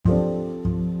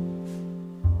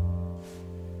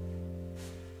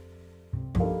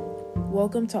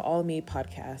Welcome to All Me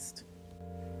Podcast.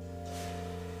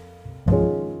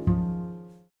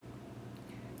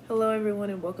 Hello, everyone,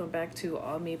 and welcome back to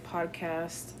All Me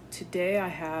Podcast. Today I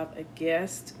have a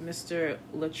guest, Mr.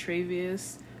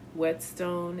 Latravius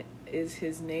Whetstone is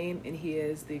his name, and he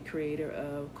is the creator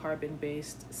of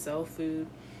Carbon-Based Cell Food,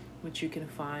 which you can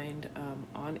find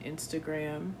on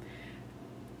Instagram.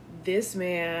 This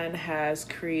man has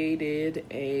created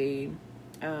a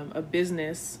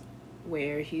business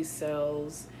where he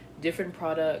sells different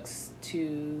products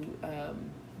to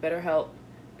better help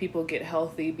people get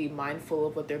healthy, be mindful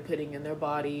of what they're putting in their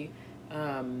body,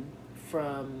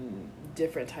 from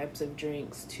different types of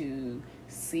drinks to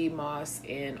sea moss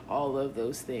and all of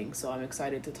those things. So I'm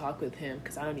excited to talk with him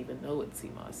because I don't even know what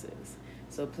sea moss is.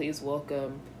 So please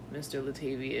welcome Mr.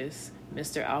 Latavius,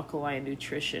 Mr. Alkaline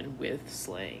Nutrition with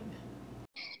Slang.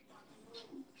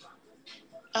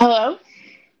 Hello?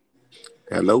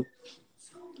 Hello?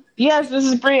 Yes, this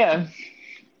is Bria.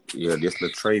 Yeah, this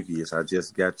Latravius. I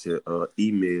just got your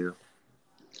email.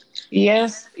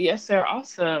 Yes, sir.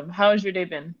 Awesome. How has your day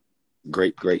been?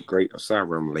 Great. I'm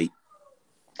sorry I'm late.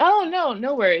 Oh,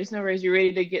 no worries. You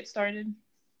ready to get started?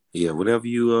 Yeah, whenever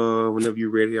you're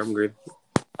ready, I'm ready.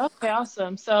 Okay,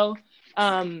 awesome. So,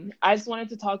 I just wanted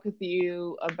to talk with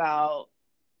you about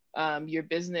your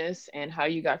business and how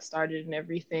you got started and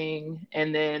everything,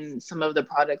 and then some of the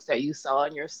products that you sell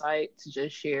on your site to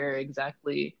just share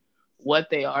exactly what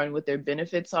they are and what their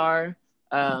benefits are.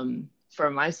 For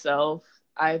myself,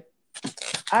 I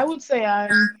would say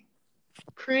I'm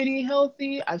pretty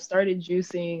healthy. I started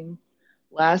juicing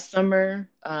last summer.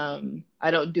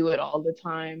 I don't do it all the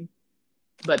time,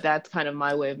 but that's kind of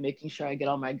my way of making sure I get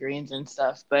all my greens and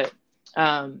stuff. But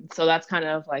so that's kind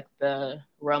of like the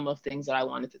realm of things that I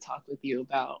wanted to talk with you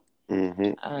about.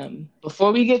 Mm-hmm.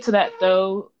 Before we get to that,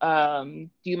 though, do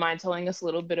you mind telling us a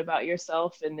little bit about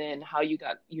yourself and then how you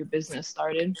got your business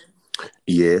started?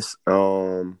 Yes.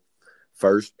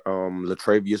 First,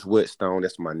 Latravius Whetstone.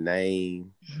 That's my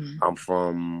name. Mm-hmm. I'm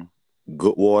from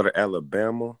Goodwater,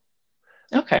 Alabama.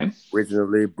 Okay.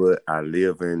 Originally, but I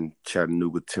live in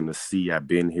Chattanooga, Tennessee. I've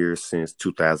been here since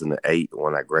 2008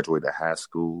 when I graduated high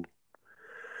school.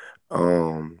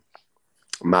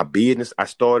 My business, I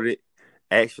started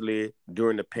actually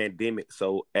during the pandemic.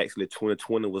 So actually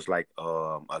 2020 was like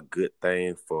a good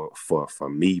thing for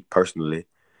me personally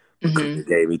because Mm-hmm. it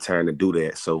gave me time to do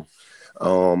that. So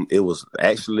it was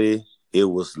last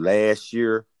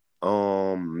year.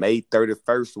 May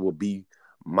 31st will be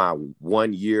my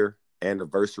 1 year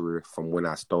anniversary from when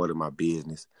I started my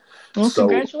business. Well, So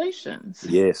congratulations.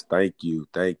 yes, thank you.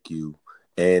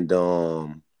 And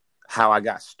how I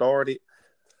got started,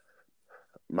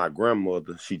 my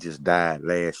grandmother, she just died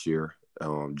last year,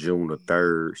 June the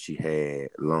 3rd. She had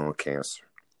lung cancer.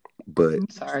 But I'm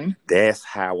sorry. that's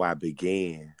how I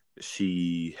began.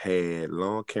 She had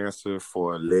lung cancer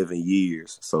for 11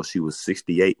 years. So she was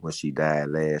 68 when she died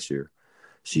last year.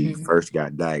 She first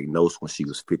got diagnosed when she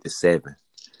was 57.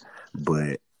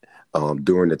 But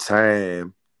during the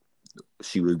time,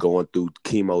 she was going through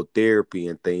chemotherapy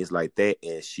and things like that,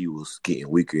 and she was getting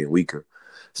weaker and weaker.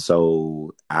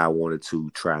 So I wanted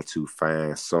to try to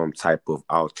find some type of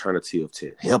alternative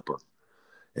to help her.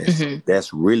 And so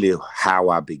that's really how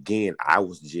I began. I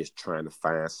was just trying to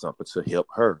find something to help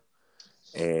her.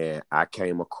 And I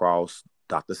came across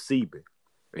Dr. Sebi.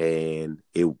 And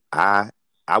I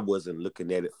wasn't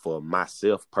looking at it for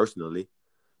myself personally.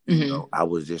 You know, I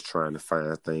was just trying to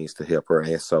find things to help her.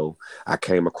 And so I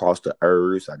came across the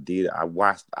herbs. I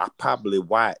probably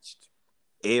watched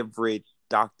every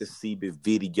Dr. Sebi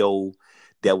video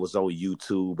that was on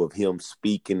YouTube of him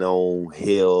speaking on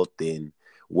health and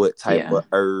what type of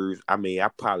herbs. I mean, I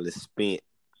probably spent,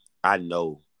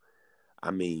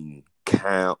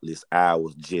 countless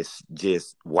hours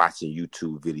just watching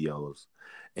YouTube videos.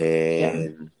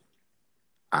 And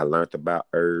I learned about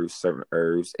certain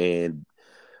herbs, and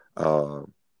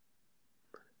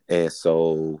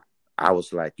so I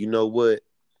was like, you know what?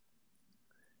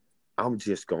 I'm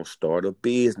just going to start a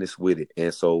business with it.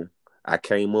 And so I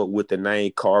came up with the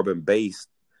name Carbon Based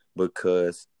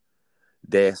because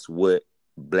that's what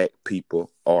Black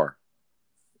people are.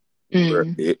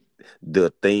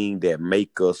 The thing that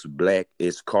make us Black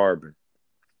is carbon.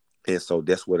 And so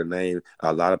that's what the name,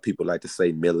 a lot of people like to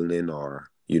say melanin or,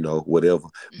 whatever.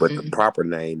 But the proper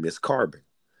name is carbon.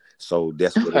 So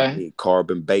that's what it means.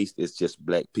 Carbon based is just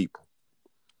Black people.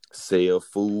 Cell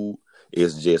food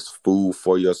is just food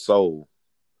for your soul,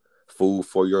 food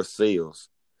for your cells.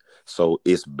 So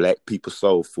it's Black people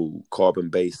soul food. Carbon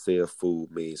based cell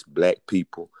food means Black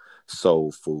people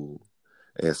soul food.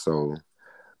 And so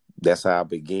that's how I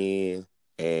began.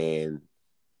 And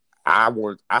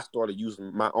I started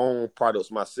using my own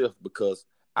products myself because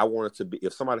I wanted to be,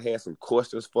 if somebody had some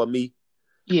questions for me,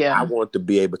 I Yeah. wanted to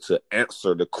be able to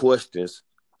answer the questions,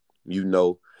 you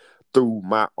know, through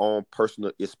my own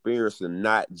personal experience and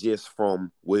not just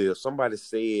from, well, somebody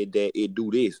said that it do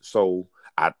this, so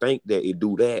I think that it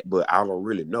do that, but I don't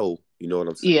really know. You know what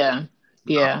I'm saying? Yeah.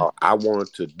 Yeah. I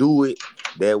wanted to do it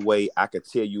that way. I could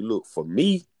tell you, look, for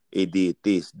me, it did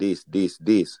this, this, this,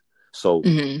 this. So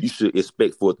Hmm. you should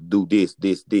expect for it to do this,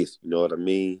 this, this. You know what I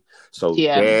mean? So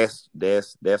Yeah.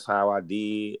 that's how I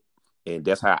did, and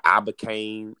that's how I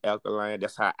became alkaline.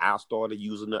 That's how I started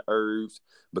using the herbs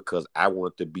because I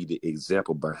wanted to be the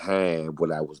example behind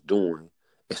what I was doing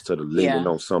instead of leaning Yeah.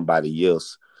 on somebody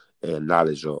else and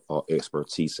knowledge or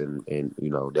expertise, and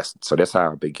that's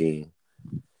how I began.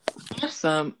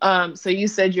 Awesome. So you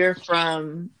said you're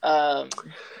from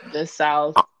the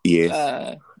South. Yes.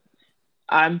 Uh,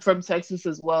 I'm from Texas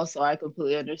as well, so I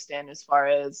completely understand as far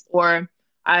as, or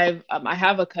I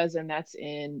have a cousin that's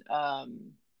in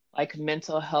like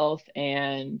mental health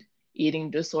and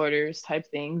eating disorders type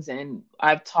things, and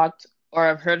I've talked or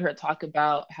I've heard her talk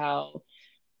about how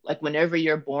like whenever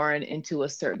you're born into a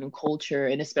certain culture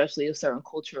and especially a certain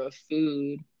culture of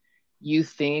food, you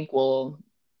think, well,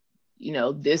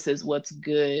 this is what's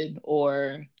good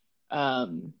or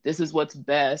this is what's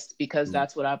best because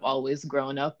that's what I've always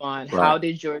grown up on. Right. How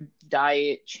did your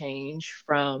diet change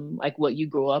from like what you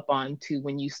grew up on to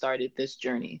when you started this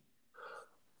journey?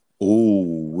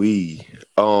 Ooh, we.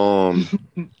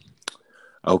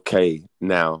 Okay.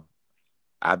 Now,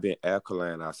 I've been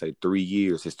alkaline, I say 3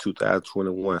 years. It's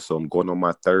 2021. So I'm going on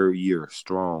my third year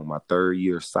strong, my third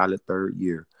year, solid third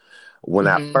year. When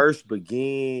I Hmm. first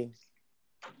began,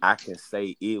 I can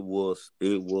say it was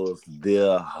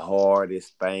the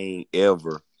hardest thing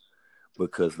ever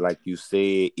because like you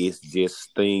said, it's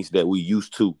just things that we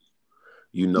used to,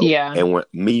 Yeah. and when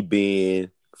me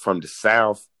being from the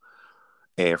South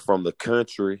and from the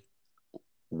country,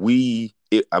 we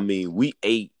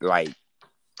ate like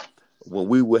when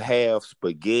we would have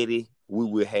spaghetti, we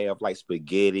would have like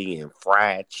spaghetti and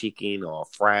fried chicken or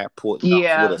fried pork chops with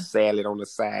a Yeah. salad on the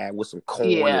side with some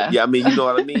corn. Yeah. Yeah, I mean, you know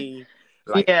what I mean?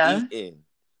 Like Yeah. eating.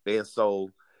 And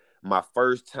so my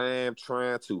first time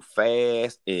trying to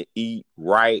fast and eat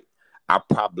right, I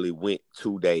probably went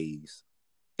 2 days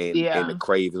and the Yeah.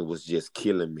 craving was just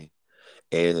killing me.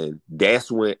 And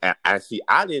that's when I see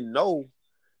I didn't know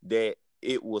that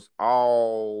it was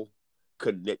all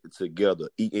connected together.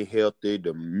 Eating healthy,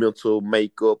 the mental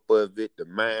makeup of it, the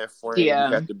mind frame you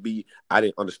Yeah. have to be. I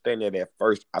didn't understand that at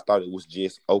first. I thought it was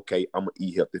just okay, I'm gonna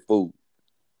eat healthy food.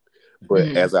 But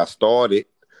Hmm. as I started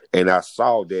and I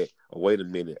saw that, oh, wait a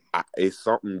minute, it's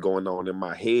something going on in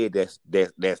my head that's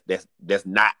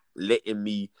not letting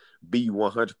me be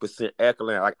 100%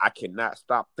 alkaline. Like I cannot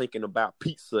stop thinking about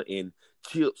pizza and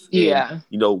chips and Yeah.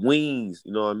 wings.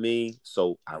 You know what I mean?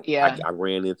 So Yeah. I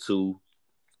ran into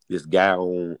this guy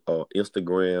on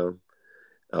Instagram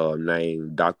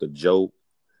named Dr. Joe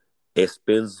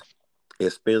Espenza.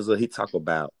 Espenza. He talk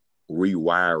about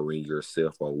rewiring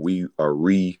yourself or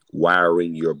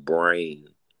rewiring your brain.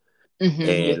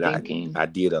 You're And thinking. I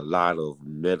did a lot of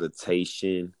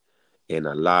meditation and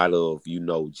a lot of,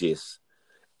 just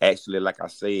actually, like I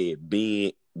said,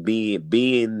 being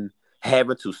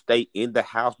having to stay in the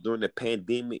house during the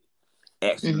pandemic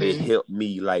actually Hmm. helped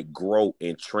me like grow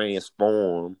and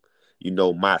transform,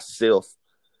 myself,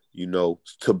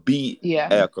 to be Yeah.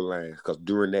 alkaline. Because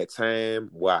during that time,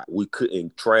 why we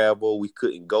couldn't travel, we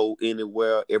couldn't go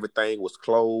anywhere, everything was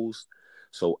closed.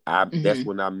 So that's Hmm.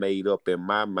 when I made up in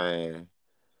my mind,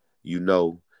 you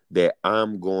know, that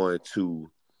I'm going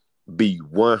to be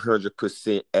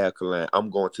 100% alkaline. I'm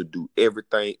going to do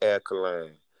everything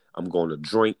alkaline. I'm going to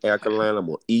drink Okay. alkaline. I'm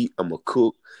going to eat. I'm going to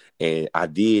cook. And I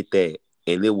did that.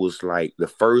 And it was like the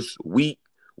first week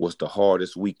was the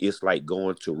hardest week. It's like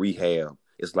going to rehab.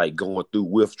 It's like going through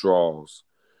withdrawals.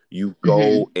 You Hmm.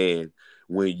 go and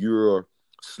when you're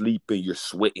sleeping, you're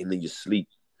sweating in your sleep.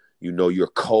 You're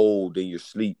cold in your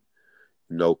sleep.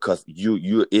 Because it's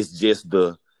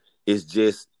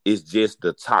just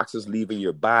the toxins leaving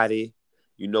your body.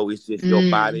 It's just your Mm.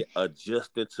 body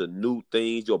adjusting to new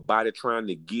things, your body trying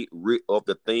to get rid of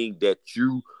the thing that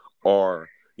you are,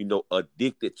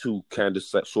 addicted to, kind of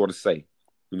sort of say.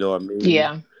 You know what I mean?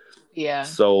 Yeah. Yeah.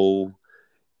 So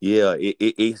yeah,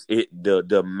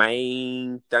 the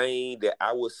main thing that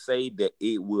I would say that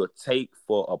it will take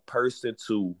for a person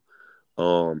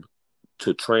um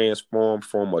to transform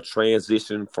from a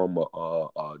transition from a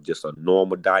just a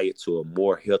normal diet to a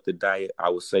more healthy diet, I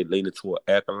would say leaning to an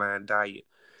alkaline diet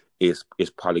is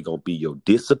probably gonna be your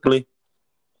discipline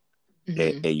and,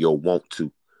 Hmm. and your want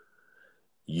to.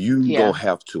 you gonna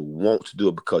have to want to do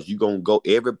it, because you gonna go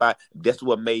everybody. That's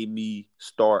what made me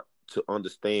start to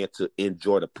understand, to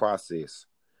enjoy the process.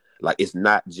 Like, it's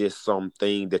not just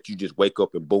something that you just wake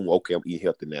up and boom, okay, I'm eating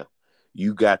healthy now.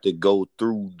 You got to go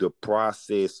through the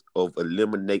process of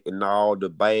eliminating all the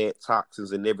bad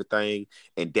toxins and everything.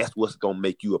 And that's what's going to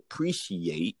make you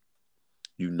appreciate,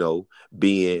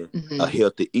 being a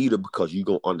healthy eater, because you're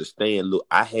going to understand, look,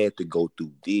 I had to go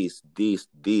through this.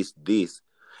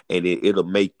 And it'll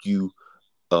make you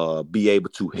be able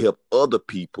to help other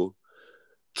people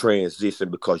transition,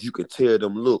 because you can tell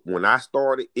them, look, when I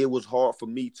started, it was hard for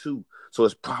me too. So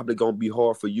it's probably going to be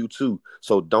hard for you too.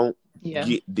 So don't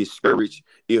get discouraged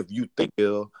if you think,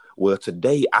 well,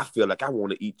 today I feel like I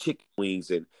want to eat chicken wings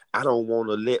and I don't want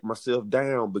to let myself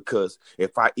down, because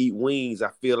if I eat wings, I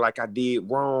feel like I did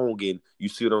wrong. And you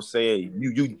see what I'm saying?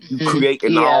 You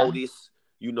creating all this,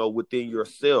 within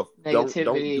yourself. Negativity.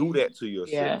 Don't do that to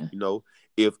yourself.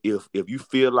 If you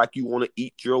feel like you want to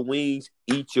eat your wings,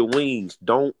 eat your wings.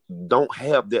 Don't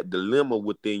have that dilemma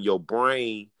within your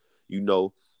brain,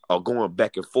 or going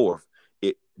back and forth.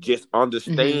 It just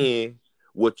understand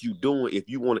what you're doing. If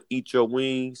you want to eat your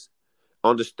wings,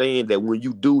 understand that when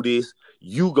you do this,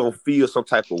 you gonna feel some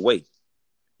type of way.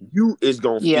 You is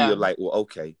gonna feel like, well,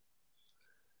 okay,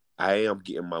 I am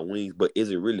getting my wings, but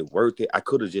is it really worth it? I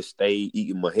could have just stayed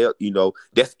eating my health.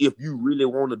 That's if you really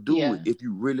want to do it. If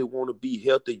you really want to be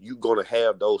healthy, you're gonna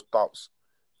have those thoughts.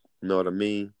 You know what I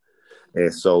mean?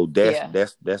 And so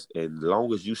that's as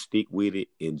long as you stick with it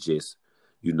and just,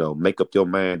 make up your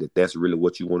mind that that's really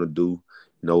what you want to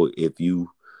do.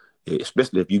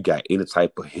 Especially if you got any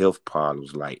type of health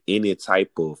problems, like any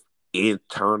type of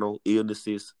internal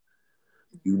illnesses,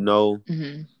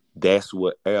 that's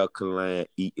what alkaline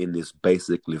eating is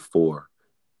basically for.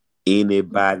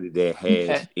 Anybody that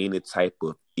has any type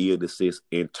of illnesses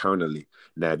internally.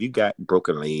 Now, if you got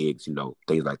broken legs,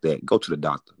 things like that, go to the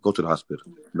doctor, go to the hospital.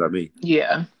 You know what I mean?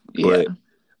 Yeah. But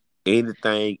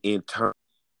anything internal.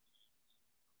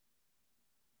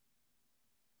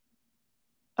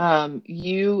 I'm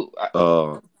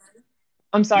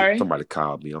sorry. Somebody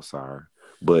called me. I'm sorry.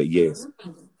 But yes.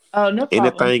 Oh, no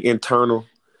problem. Anything internal,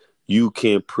 you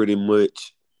can pretty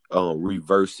much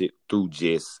reverse it through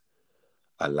just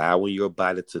allowing your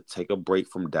body to take a break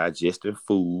from digesting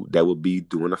food. That would be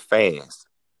doing a fast.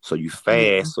 So you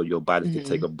fast so your body can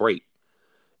take a break.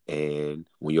 And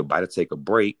when your body take a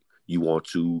break, you want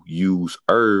to use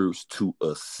herbs to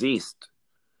assist.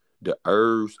 The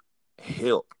herbs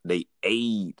help. They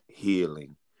aid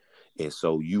healing. And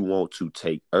so you want to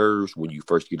take herbs when you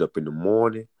first get up in the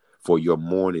morning for your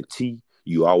morning tea.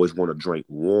 You always want to drink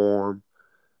warm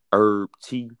herb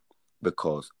tea,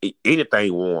 because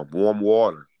anything warm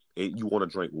water. You want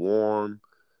to drink warm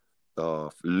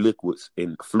liquids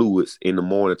and fluids in the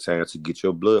morning time to get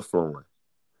your blood flowing.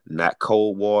 Not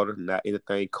cold water, not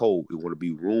anything cold. You want to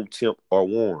be room temp or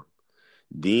warm.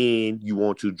 Then you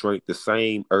want to drink the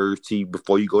same herb tea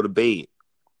before you go to bed,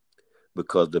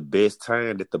 because the best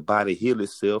time that the body heals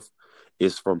itself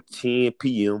is from 10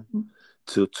 p.m.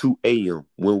 to 2 a.m.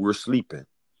 when we're sleeping.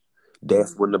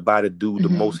 That's when the body do the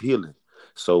most healing.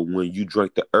 So when you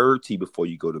drink the herb tea before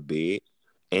you go to bed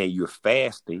and you're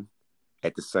fasting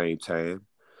at the same time,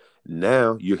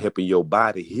 now you're helping your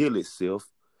body heal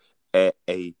itself at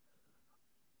a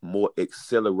more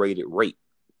accelerated rate.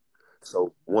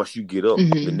 So once you get up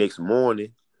the next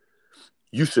morning,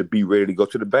 you should be ready to go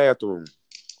to the bathroom.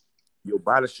 Your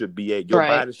body should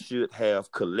body should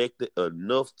have collected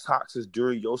enough toxins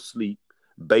during your sleep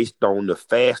based on the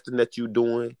fasting that you're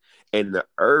doing and the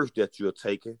herbs that you're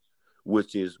taking,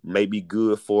 which is maybe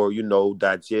good for,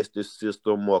 digestive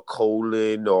system or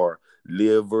colon or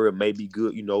liver. It may be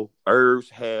good. Herbs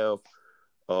have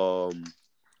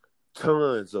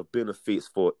tons of benefits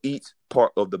for each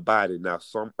part of the body. Now,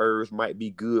 some herbs might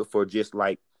be good for just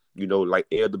like, like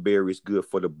elderberry is good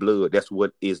for the blood. That's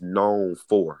what it's known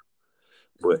for.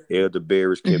 But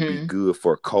elderberries can be good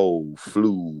for cold,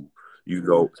 flu, see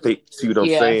what I'm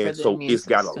saying? So it's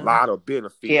got a lot of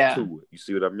benefits to it. You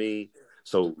see what I mean?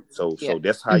 So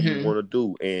that's how you want to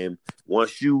do. And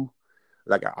once you,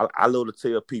 like I love to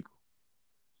tell people,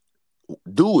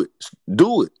 do it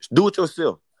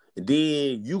yourself. And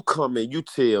then you come and you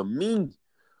tell me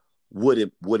what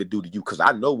it do to you, because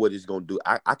I know what it's gonna do.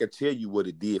 I can tell you what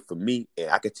it did for me,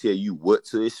 and I can tell you what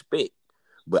to expect.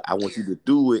 But I want you to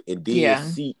do it and then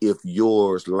see if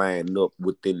yours line up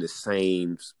within the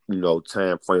same,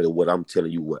 time frame of what I'm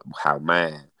telling you how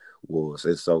mine was.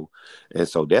 And so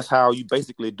that's how you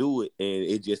basically do it. And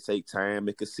it just takes time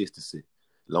and consistency. As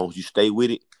long as you stay with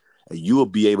it, you will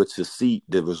be able to see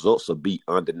the results will be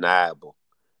undeniable.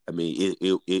 I mean,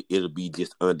 it'll be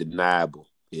just undeniable.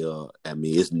 Yeah, I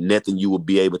mean, it's nothing you will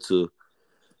be able to,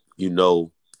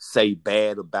 say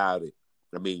bad about it.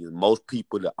 I mean, most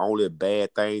people, the only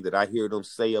bad thing that I hear them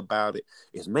say about it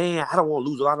is, "Man, I don't want to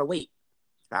lose a lot of weight.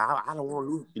 I don't want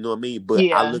to lose." You know what I mean? But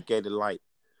I Yeah. look at it like,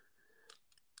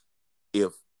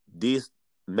 if this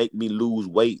make me lose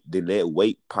weight, then that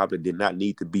weight probably did not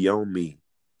need to be on me.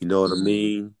 You know what I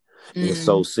mean? And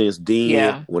so since then,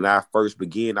 Yeah. when I first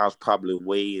began, I was probably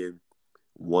weighing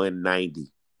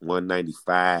 190,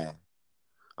 195.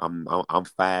 I'm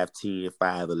 5'10",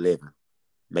 5'11",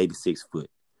 maybe 6 foot.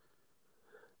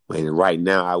 And right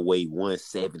now I weigh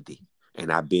 170,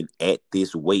 and I've been at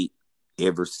this weight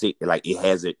ever since. Like, it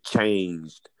hasn't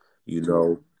changed.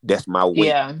 That's my weight.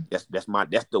 Yeah. That's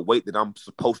the weight that I'm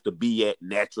supposed to be at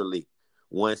naturally,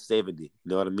 170. You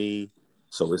know what I mean?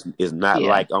 So it's not Yeah.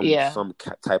 like I'm Yeah. some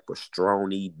type of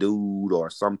strawny dude or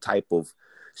some type of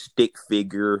stick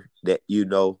figure that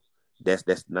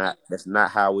that's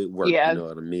not how it works. You Yeah. know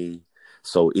what I mean?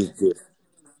 So it's just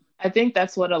I think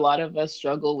that's what a lot of us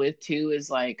struggle with too, is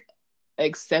like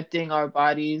accepting our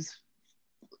bodies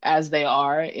as they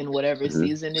are in whatever mhm,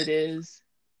 season it is.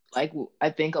 Like,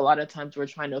 I think a lot of times we're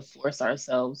trying to force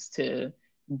ourselves to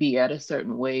be at a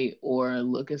certain weight or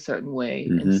look a certain way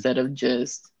mhm. instead of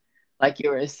just, like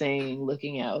you were saying,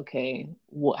 looking at, okay,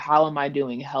 how am I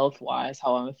doing health wise?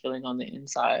 How am I feeling on the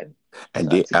inside? And So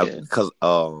then that's good. because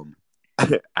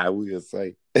I will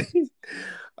say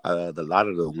a lot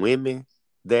of the women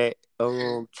that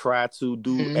try to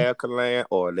do Hmm. alkaline,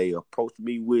 or they approach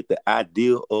me with the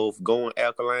idea of going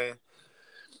alkaline,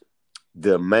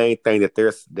 the main thing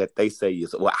that they say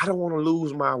is, "Well, I don't want to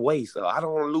lose my waist, or I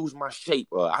don't want to lose my shape,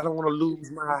 or I don't want to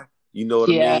lose my," you know what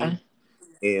I Yeah. mean?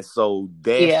 And so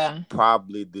that's Yeah.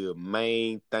 probably the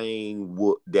main thing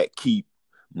that keep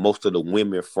most of the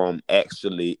women from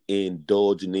actually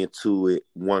indulging into it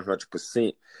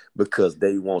 100%, because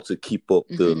they want to keep up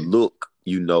the Hmm. look,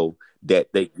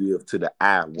 that they give to the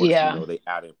eye once, Yeah. they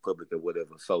out in public or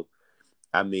whatever. So,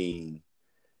 I mean,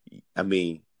 I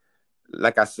mean,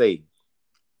 like I say,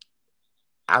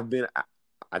 I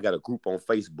got a group on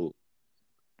Facebook,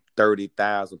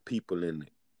 30,000 people in it.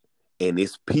 And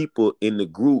it's people in the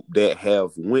group that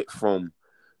have went from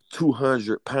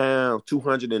 200 pounds,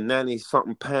 290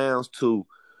 something pounds to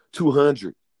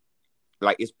 200.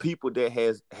 Like, it's people that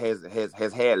has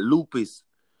had lupus.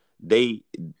 They,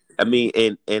 I mean,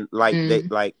 and like they,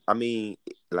 Mm. like, I mean,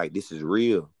 like, this is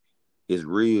real. It's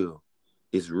real.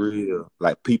 It's real.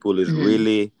 Like, people is Hmm.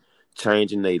 really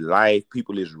changing their life.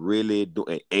 People is really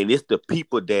doing, and it's the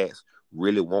people that's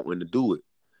really wanting to do it.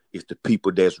 It's the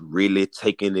people that's really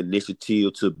taking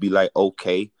initiative to be like,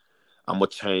 okay, I'm gonna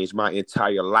change my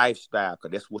entire lifestyle,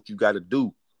 because that's what you got to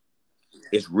do.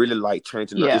 It's really like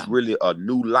changing. It's Yeah. really a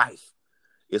new life.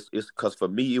 It's because for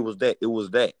me it was that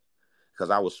because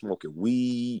I was smoking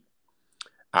weed.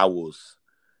 I was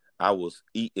I was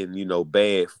eating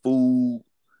bad food,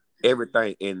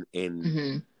 everything, and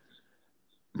Hmm.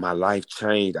 my life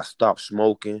changed. I stopped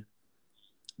smoking.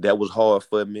 That was hard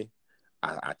for me.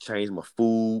 I changed my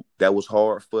food. That was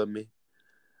hard for me.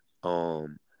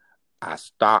 Um, I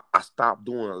stopped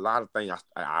doing a lot of things.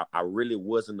 I really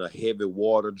wasn't a heavy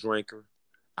water drinker.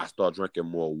 I started drinking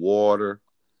more water.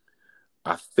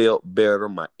 I felt better.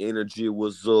 My energy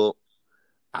was up.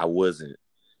 I wasn't,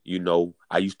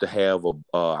 I used to have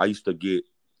I used to get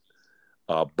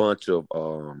a bunch of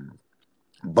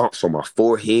bumps on my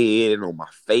forehead and on my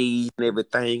face and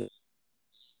everything.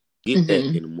 Get that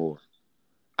Hmm. anymore.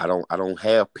 I don't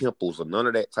have pimples or none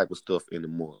of that type of stuff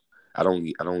anymore. I don't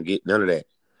get none of that.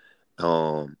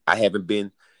 I haven't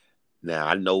been. Now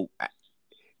I know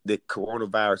the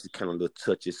coronavirus is kind of a little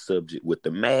touchy subject with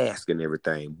the mask and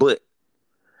everything, but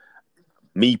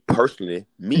me personally,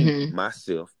 Hmm.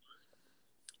 myself,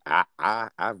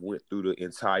 I went through the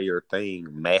entire thing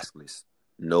maskless.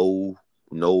 No,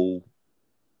 no,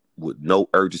 with no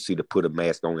urgency to put a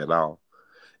mask on at all.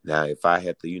 Now, if I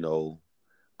had to,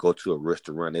 go to a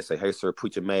restaurant, they say, "Hey, sir,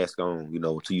 put your mask on,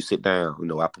 until you sit down."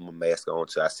 I put my mask on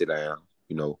until I sit down,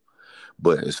 you know.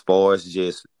 But as far as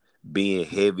just being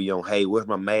heavy on, "Hey, where's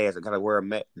my mask? I gotta wear a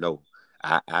mask." No,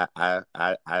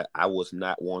 I was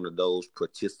not one of those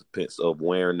participants of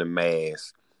wearing the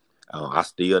mask. I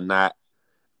still not,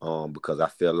 because I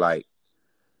feel like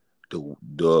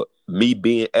the me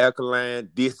being alkaline,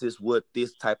 this is what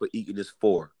this type of eating is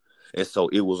for. And so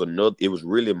it was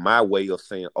really my way of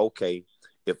saying, okay,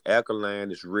 if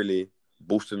alkaline is really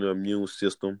boosting the immune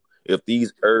system, if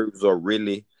these herbs are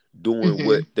really doing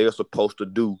what Hmm. they're supposed to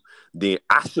do, then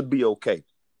I should be okay.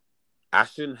 I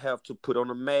shouldn't have to put on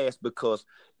a mask because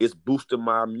it's boosting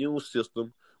my immune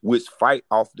system, which fight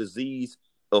off disease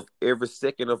of every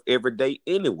second of every day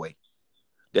anyway.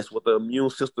 That's what the immune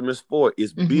system is for.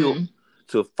 It's built Mm-hmm.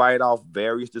 to fight off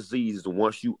various diseases.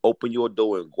 Once you open your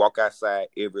door and walk outside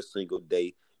every single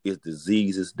day, it's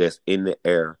diseases that's in the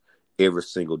air every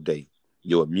single day.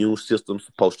 Your immune system's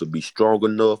supposed to be strong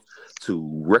enough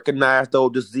to recognize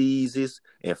those diseases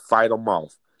and fight them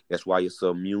off. That's why it's an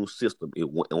immune system.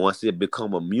 Once it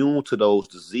become immune to those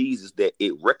diseases that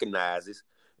it recognizes,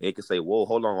 it can say, "Whoa,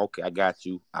 hold on, okay, I got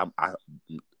you.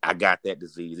 I got that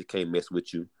disease. It can't mess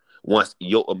with you." Once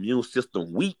your immune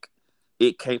system weak,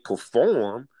 it can't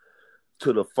perform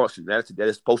to the functionality that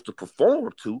it's supposed to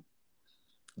perform to.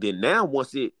 Then now,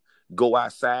 once it go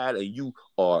outside and you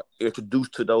are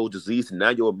introduced to those diseases, now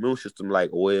your immune system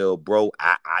like, well, bro,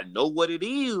 I know what it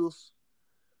is,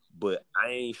 but I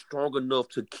ain't strong enough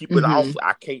to keep it off. Mm-hmm.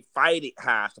 I can't fight it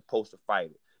how I'm supposed to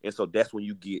fight it. And so that's when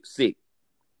you get sick.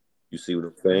 You see what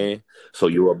I'm saying? So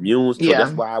your immune. So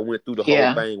that's Yeah. why I went through the whole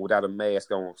Yeah. thing without a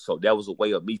mask on. So that was a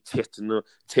way of me testing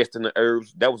the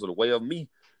herbs. That was a way of me,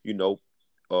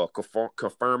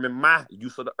 confirming my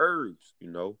use of the herbs.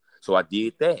 So I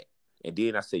did that, and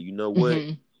then I said, you know what?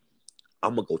 Mm-hmm.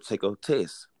 I'm gonna go take a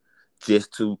test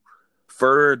just to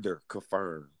further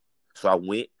confirm. So I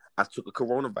went. I took a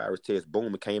coronavirus test.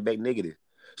 Boom, it came back negative.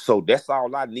 So that's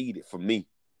all I needed for me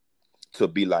to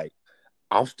be like,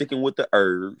 I'm sticking with the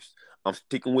herbs. I'm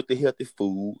sticking with the healthy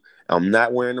food. I'm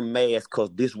not wearing a mask because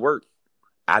this worked.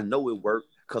 I know it worked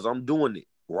because I'm doing it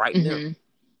right now. Mm-hmm. You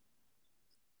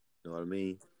know what I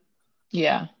mean?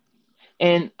 Yeah.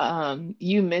 And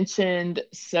you mentioned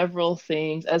several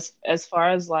things as far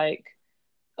as like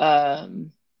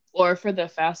um or for the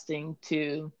fasting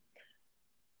too.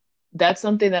 That's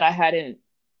something that I hadn't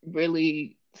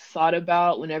really thought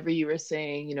about whenever you were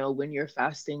saying, when you're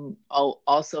fasting, I'll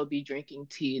also be drinking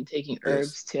tea and taking Yes.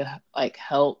 herbs to like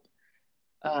help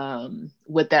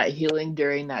with that healing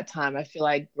during that time. I feel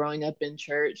like growing up in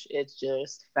church, it's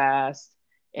just fast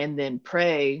and then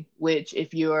pray, which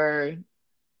if you're,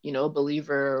 a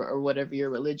believer or whatever your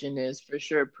religion is, for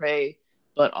sure pray,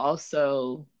 but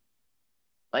also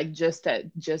like just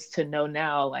to know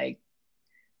now, like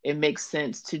it makes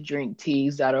sense to drink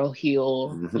teas that'll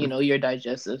heal, Mm-hmm. your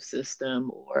digestive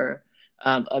system or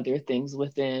other things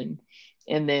within.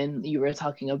 And then you were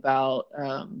talking about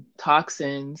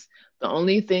toxins. The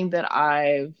only thing that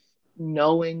I've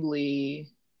knowingly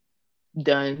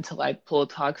done to like pull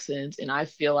toxins, and I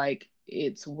feel like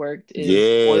it's worked, is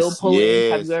oil Yes,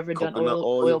 pulling. Have you yes. ever done Coconut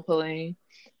oil oil. pulling?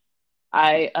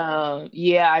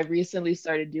 I recently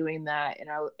started doing that,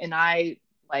 and I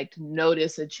like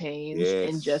notice a change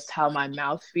in Yes. just how my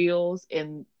mouth feels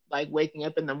and like waking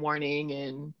up in the morning,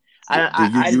 and Do you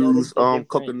I notice use the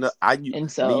coconut? difference. And Me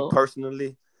so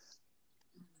personally,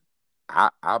 I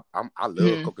love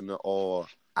mhm, coconut oil.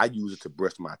 I use it to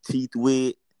brush my teeth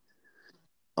with.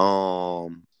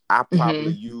 I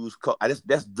probably mhm, use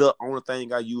that's the only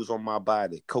thing I use on my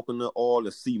body. Coconut oil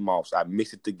and sea moss. I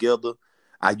mix it together.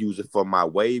 I use it for my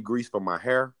wave grease for my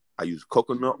hair. I use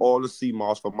coconut oil and sea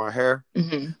moss for my hair.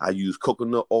 mhm, I use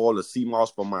coconut oil and sea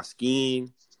moss for my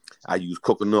skin. I use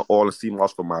coconut oil and sea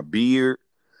moss for my beard.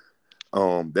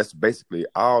 That's basically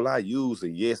all I use.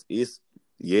 And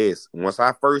yes. Once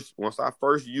I first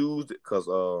used it, cause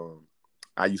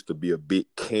I used to be a big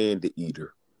candy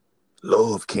eater.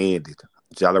 Love candy,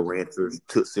 Jolly Ranchers,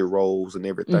 Tootsie Rolls, and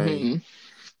everything. mhm,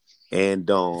 And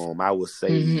I would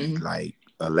say mhm. like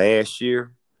last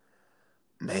year,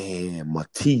 man, my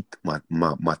teeth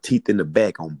in the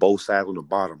back on both sides on the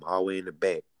bottom, all the way in the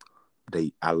back.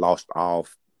 I lost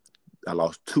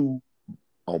two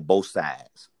on both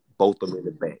sides, both of them in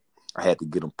the back. I had to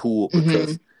get them pulled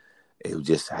because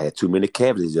Mhm. I had too many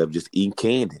cavities of just eating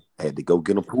candy. I had to go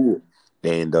get them pulled.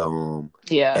 And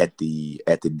Yeah. at the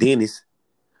dentist,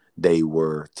 they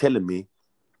were telling me,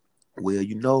 well,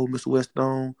 Mr.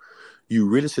 Westone, you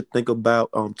really should think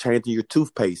about changing your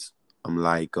toothpaste. I'm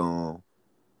like,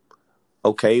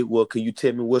 okay, well, can you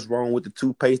tell me what's wrong with the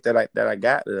toothpaste that I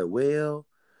got? Well,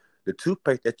 the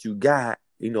toothpaste that you got,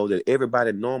 that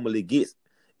everybody normally gets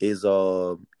is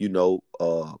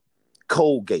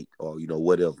Colgate or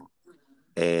whatever.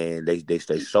 And they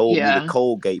sold me the Yeah.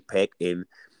 Colgate pack, and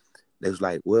they was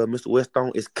like, well, Mr.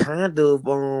 Westone, it's kind of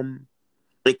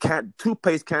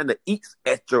toothpaste kind of eats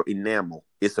at your enamel.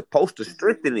 It's supposed to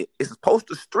strengthen it. It's supposed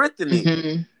to strengthen it.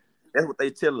 Mhm. That's what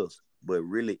they tell us. But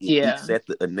really, it Yeah. eats at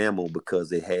the enamel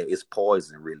because it's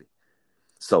poison, really.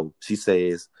 So she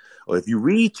says, or if you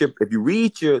read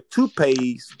your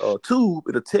toothpaste tube,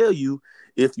 it'll tell you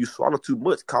if you swallow too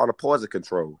much, call the poison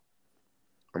control.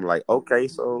 I'm like, okay.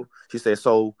 So she said,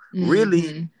 so really,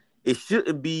 Mhm. it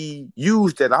shouldn't be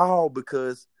used at all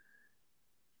because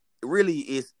really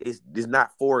it's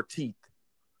not for teeth.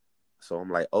 So I'm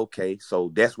like, okay.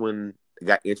 So that's when I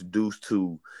got introduced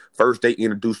to. First, they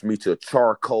introduced me to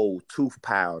charcoal tooth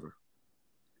powder,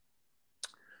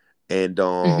 and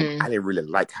I didn't really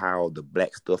like how the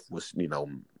black stuff was.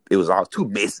 It was all too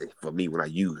messy for me when I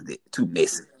used it. Too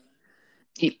messy.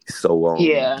 So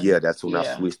Yeah. yeah, that's when I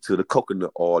Yeah. switched to the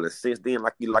coconut oil, and since then,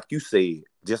 like you said,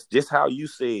 just how you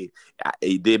said,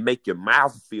 it did make your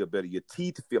mouth feel better, your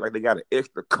teeth feel like they got an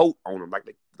extra coat on them,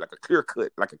 like a clear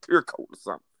cut, like a clear coat or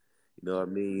something. You know what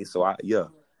I mean? So I Yeah.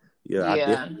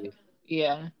 definitely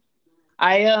Yeah.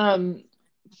 I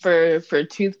for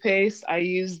toothpaste, I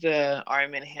use the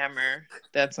Arm& and Hammer.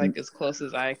 That's like as close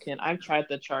as I can. I've tried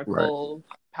the right. charcoal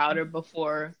powder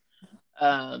before.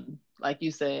 Like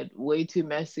you said, way too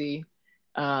messy.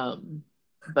 Um,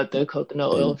 but the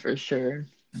coconut oil And for sure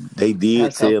they did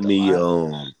has tell helped a me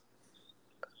lot.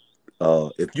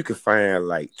 if you can find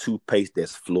like toothpaste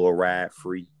that's fluoride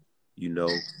free, you know,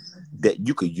 that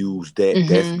you could use that.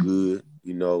 That's Mm-hmm. good,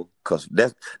 because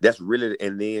that's really.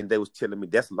 And then they was telling me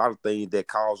that's a lot of things that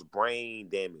cause brain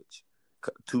damage.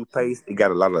 Toothpaste, it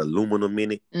got a lot of aluminum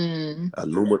in it. Mm.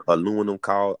 Aluminum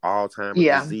cause Alzheimer's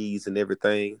Yeah. disease and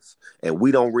everything. And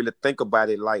we don't really think about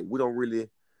it like we don't really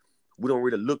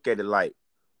look at it like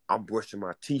I'm brushing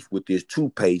my teeth with this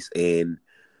toothpaste and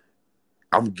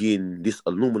I'm getting this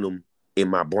aluminum in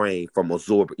my brain from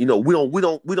absorbing. We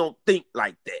don't think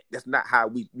like that. That's not how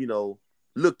we,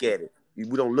 look at it.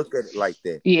 We don't look at it like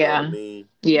that. You know what I Yeah. mean?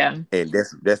 Yeah.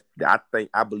 And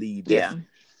I believe Yeah. that's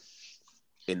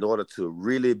in order to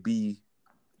really be,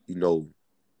 you know,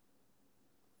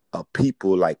 a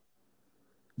people like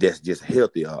that's just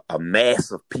healthy, a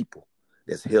mass of people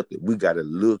that's healthy. We got to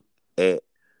look at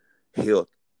health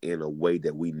in a way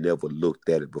that we never looked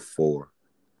at it before.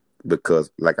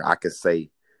 Because, like I can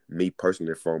say, me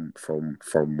personally, from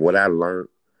what I learned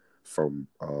from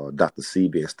Dr.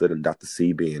 Sebi and studying Dr.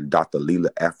 Sebi and Dr. Leela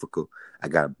Africa, I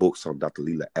got books on Dr.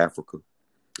 Leela Africa.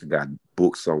 I got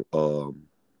books on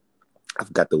I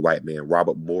forgot the white man,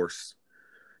 Robert Morse,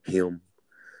 him.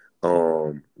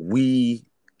 The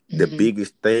Mm-hmm.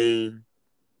 biggest thing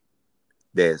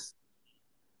that's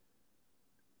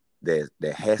that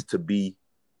has to be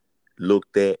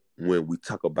looked at when we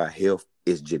talk about health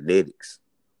is genetics.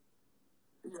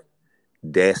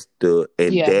 That's the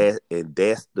and Yeah. that and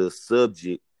that's the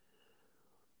subject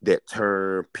that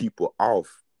turn people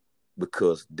off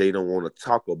because they don't want to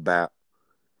talk about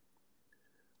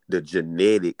the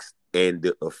genetics and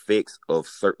the effects of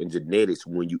certain genetics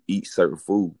when you eat certain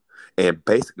food. And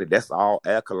basically that's all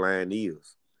alkaline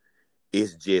is.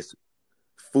 It's just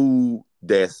food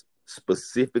that's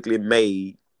specifically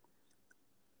made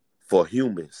for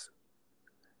humans.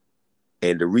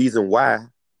 And the reason why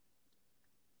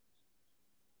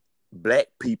black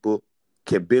people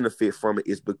can benefit from it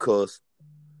is because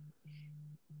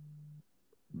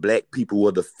black people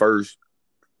were the first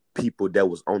people that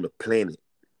was on the planet.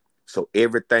 So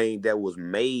everything that was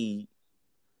made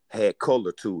had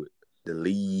color to it. The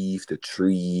leaves, the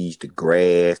trees, the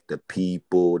grass, the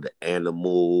people, the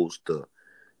animals,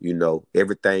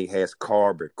 everything has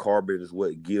carbon. Carbon is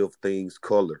what gives things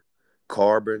color.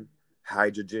 Carbon,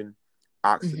 hydrogen,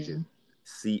 oxygen,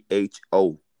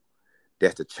 CHO.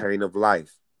 That's the chain of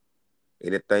life.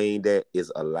 Anything that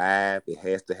is alive, it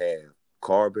has to have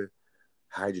carbon,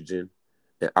 hydrogen,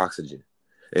 and oxygen.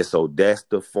 And so that's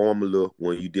the formula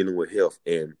when you're dealing with health.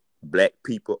 And black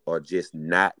people are just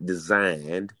not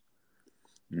designed,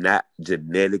 not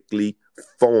genetically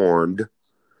formed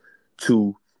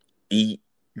to eat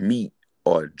meat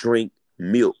or drink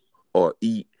milk or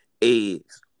eat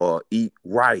eggs or eat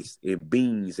rice and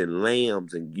beans and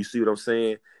lambs. And you see what I'm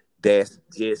saying? That's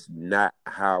just not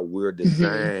how we're Mm-hmm.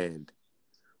 designed.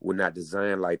 We're not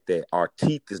designed like that. Our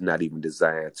teeth is not even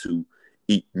designed to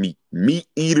eat meat. Meat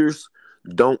eaters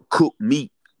don't cook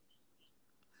meat.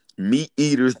 Meat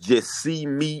eaters just see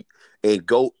meat and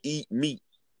go eat meat.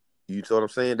 You know what I'm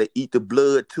saying? They eat the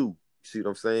blood too. You see what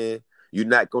I'm saying? You're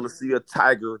not gonna see a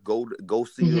tiger go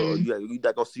see Mm-hmm. you're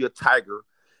not gonna see a tiger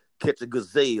catch a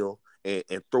gazelle and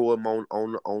throw him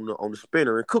on the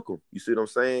spinner and cook him. You see what I'm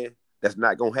saying? That's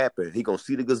not gonna happen. He gonna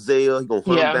see the gazelle. He gonna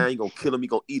hunt him Yeah. down. He gonna kill him. He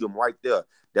gonna eat him right there.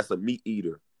 That's a meat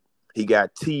eater. He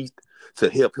got teeth to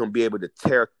help him be able to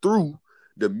tear through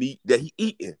the meat that he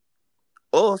eating.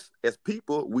 Us as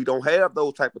people, we don't have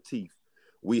those type of teeth.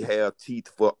 We have teeth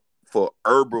for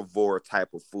herbivore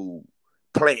type of food,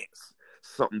 plants,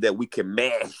 something that we can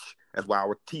mash. That's why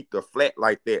our teeth are flat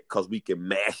like that, because we can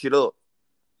mash it up.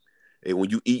 And when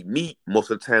you eat meat, most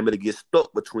of the time it'll get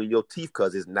stuck between your teeth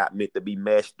because it's not meant to be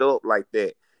mashed up like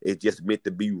that. It's just meant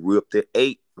to be ripped and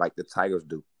ate like the tigers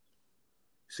do.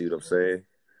 See what I'm saying?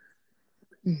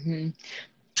 Hmm.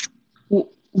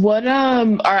 What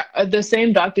are the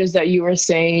same doctors that you were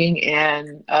saying,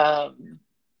 and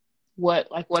what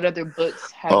other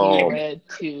books have you Um, read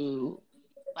to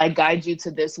like guide you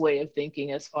to this way of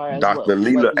thinking as far as Dr. what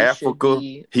Leela we should Africa,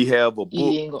 be he have a book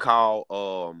eating? called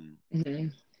Hmm.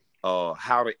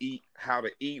 How to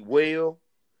Eat Well.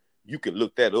 You can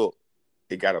look that up.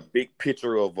 It got a big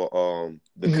picture of the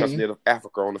Hmm. continent of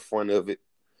Africa on the front of it,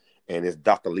 and it's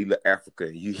Dr. Leela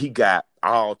Africa. He got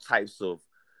all types of,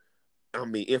 I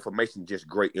mean, information, just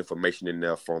great information in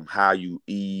there, from how you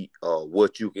eat,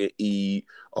 what you can eat,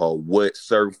 what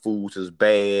certain foods is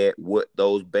bad, what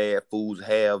those bad foods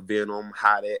have venom,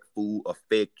 how that food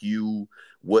affect you,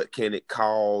 what can it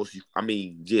cause. I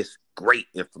mean, just great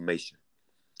information.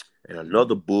 And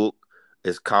another book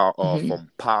is called Hmm.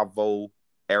 from Pavo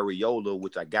Areola,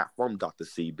 which I got from Dr.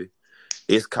 Sebi.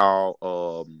 It's called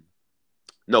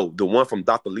no, the one from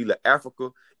Dr. Leela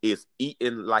Africa is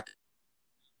Eating Like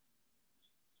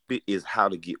It Is How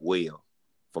to Get Well,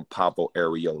 from Pavo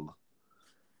Areola.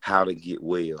 How to Get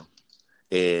Well.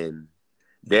 And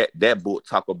that book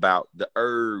talk about the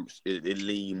herbs. It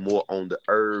lean more on the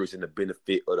herbs and the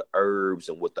benefit of the herbs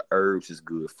and what the herbs is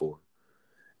good for.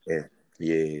 Yeah.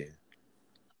 Yeah.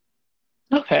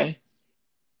 Okay.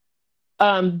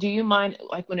 Do you mind,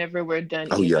 like, whenever we're done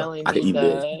Oh yeah. emailing I can me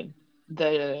email you.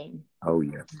 the Oh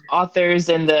yeah. authors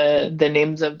and the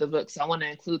names of the books? I want to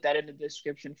include that in the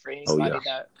description for Oh yeah. anybody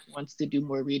that wants to do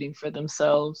more reading for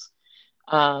themselves.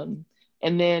 Um,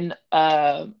 and then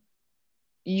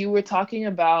you were talking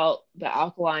about the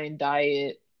alkaline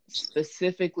diet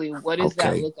specifically. What does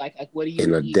that Okay. look like? Like, what do In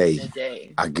you a eat in day, a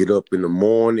day? I get up in the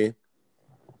morning,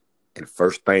 and the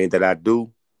first thing that I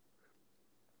do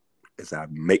is I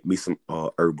make me some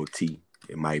herbal tea.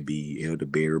 It might be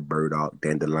elderberry, burdock,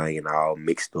 dandelion, all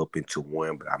mixed up into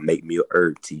one, but I make me a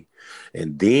herb tea.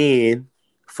 And then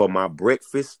for my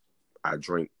breakfast, I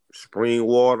drink spring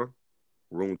water,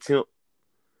 room temp,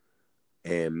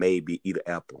 and maybe eat an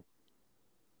apple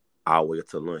all the way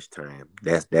until lunchtime.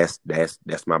 That's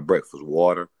my breakfast.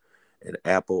 Water and an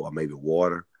apple, or maybe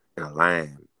water and a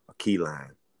lime, a key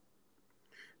lime.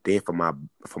 Then for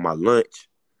my lunch,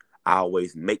 I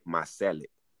always make my salad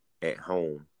at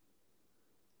home.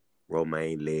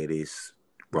 Romaine lettuce,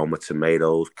 Roma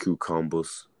tomatoes,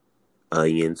 cucumbers,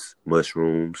 onions,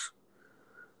 mushrooms.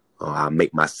 I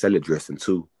make my salad dressing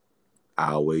too.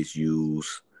 I always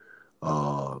use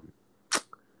uh,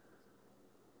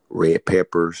 red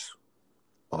peppers,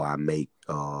 or I make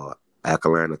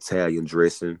alkaline Italian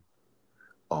dressing,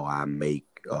 or I make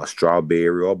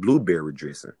strawberry or blueberry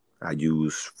dressing. I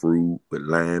use fruit with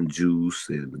lime juice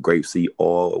and grapeseed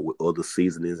oil with other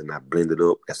seasonings, and I blend it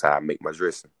up. That's how I make my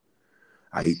dressing.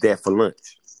 I eat that for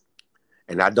lunch,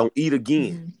 and I don't eat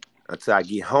again Hmm. until I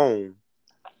get home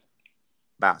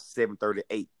about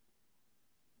 7:38.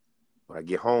 When I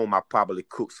get home, I probably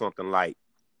cook something like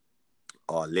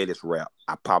lettuce wrap.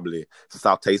 I probably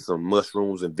saute some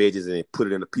mushrooms and veggies and put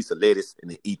it in a piece of lettuce and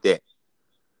then eat that.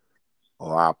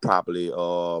 Or I'll probably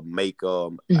make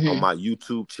on Hmm. my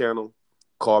YouTube channel,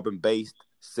 Carbon Based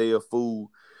Sell Food.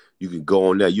 You can go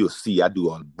on there. You'll see I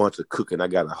do a bunch of cooking. I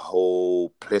got a whole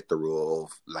plethora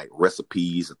of like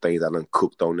recipes and things I done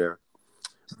cooked on there.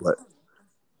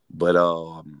 But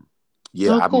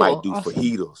yeah, Oh, I might cool. do Awesome.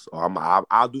 fajitas, or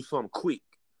I'll do something quick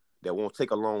that won't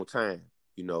take a long time,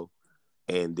 you know,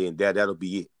 and then that'll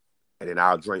be it. And then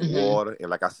I'll drink Hmm. water. And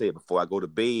like I said, before I go to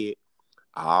bed,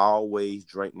 I always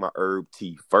drink my herb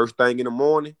tea first thing in the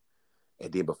morning,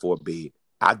 and then before bed.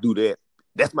 I do that.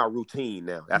 That's my routine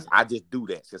now. I just do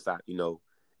that since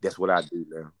that's what I do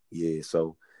now. Yeah,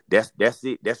 so that's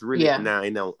it. That's really Yeah. now.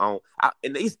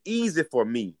 And it's easy for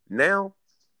me now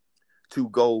to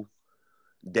go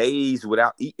days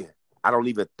without eating. I don't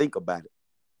even think about it.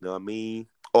 You know what I mean?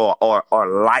 Or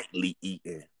lightly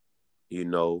eating.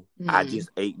 I Mm. just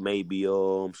ate maybe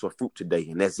some fruit today,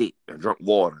 and that's it. I drank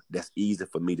water. That's easy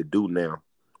for me to do now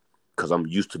because I'm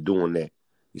used to doing that.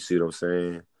 You see what I'm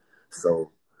saying?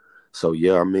 So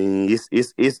yeah, I mean,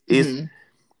 it's Hmm.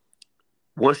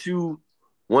 once you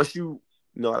once you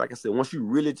like I said, once you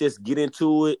really just get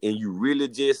into it and you really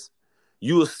just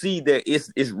you'll see that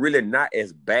it's really not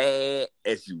as bad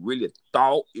as you really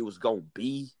thought it was gonna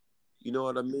be. You know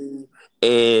what I mean?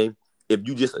 And if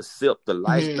you just accept the Hmm.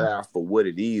 lifestyle for what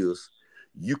it is,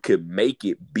 you can make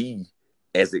it be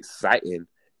as exciting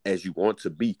as you want to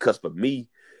be. Cause for me,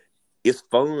 it's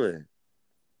fun.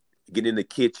 Getting in the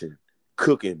kitchen,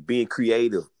 cooking, being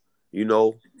creative, you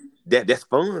know. That's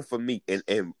fun for me.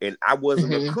 And I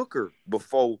wasn't a Hmm. cooker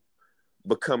before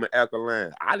becoming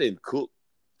alkaline. I didn't cook.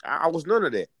 I was none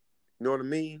of that. You know what I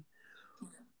mean?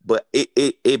 but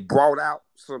it brought out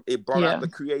Yeah. the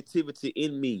creativity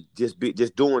in me, just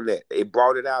doing that. It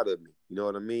brought it out of me. You know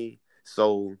what I mean?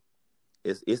 So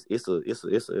it's a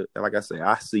like I say,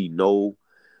 I see no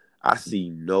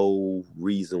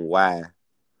reason why,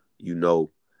 you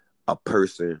know, a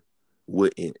person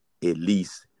wouldn't at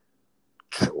least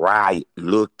try it,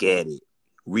 look at it,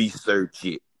 research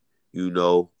it, you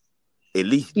know, at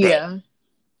least that. Yeah.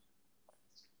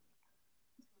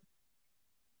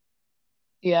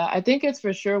 Yeah, I think it's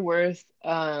for sure worth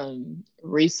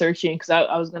researching, because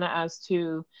I was gonna ask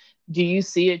too, do you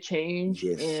see a change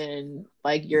Yes, in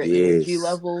like your energy yes,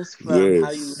 levels from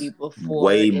how you would yes. eat before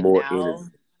Way and more energy. now?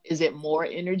 Is it more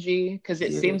energy? Because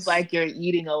it seems Yes, like you're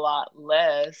eating a lot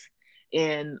less,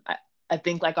 and I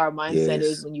think like our mindset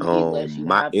is yes. when you eat less, you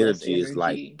My have less energy is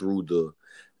like energy. through the,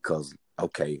 cause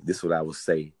okay, this is what I would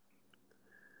say.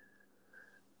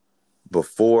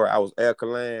 Before I was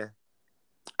alkaline,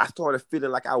 I started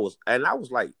feeling like I was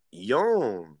like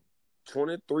young,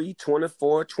 23,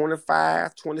 24,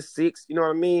 25, 26. You know what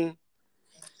I mean?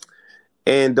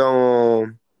 And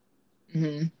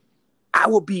Hmm. I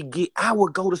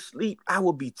would go to sleep. I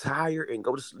would be tired and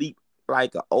go to sleep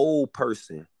like an old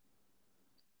person.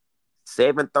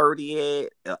 7:30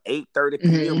 at 8:30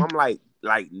 p.m. Hmm. I'm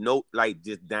like no, like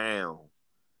just down,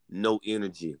 no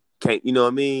energy. Can't, you know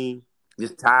what I mean?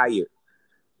 Just tired.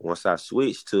 Once I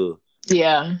switched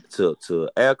Yeah. to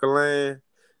alkaline,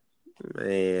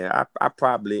 man, I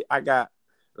probably I got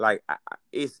like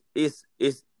it's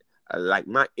like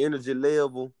my energy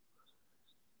level.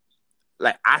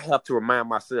 Like I have to remind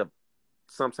myself.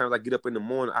 Sometimes I get up in the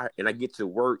morning and I get to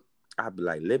work. I be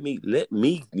like, let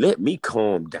me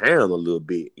calm down a little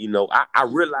bit. You know, I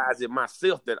realize it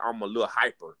myself that I'm a little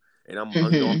hyper and I'm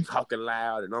Hmm. talking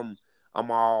loud and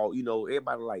I'm all, you know,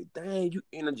 everybody like, dang, you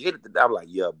energetic. I'm like,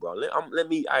 yeah, bro.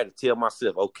 I had to tell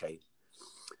myself, okay,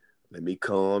 let me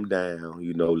calm down.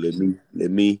 You know, let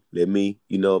me.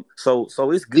 You know, so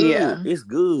it's good. Yeah. It's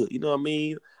good. You know what I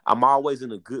mean? I'm always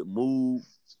in a good mood.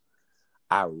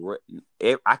 I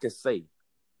can say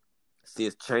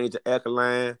since change the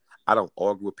alkaline, I don't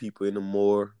argue with people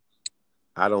anymore.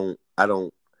 I don't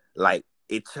like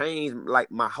it changed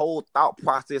like my whole thought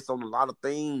process on a lot of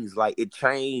things. Like it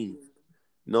changed.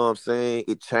 You know what I'm saying?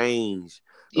 It changed.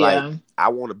 Like Yeah. I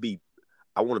want to be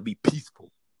I want to be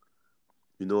peaceful.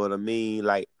 You know what I mean?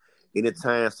 Like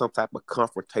anytime some type of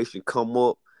confrontation come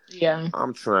up, Yeah.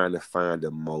 I'm trying to find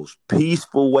the most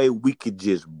peaceful way we could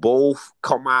just both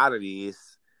come out of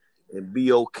this and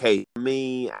be okay. I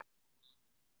mean, I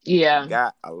Yeah.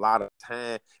 got a lot of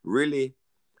time. Really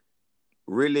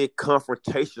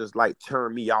confrontations like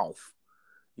turn me off.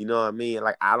 You know what I mean?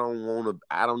 Like I don't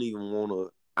even wanna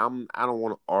I don't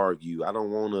wanna argue. I don't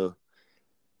wanna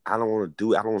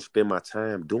spend my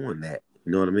time doing that.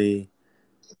 You know what I mean?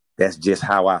 That's just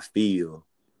how I feel,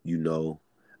 you know.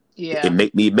 Yeah. It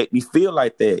make me feel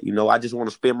like that. You know, I just want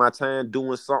to spend my time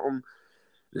doing something,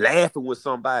 laughing with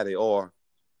somebody, or,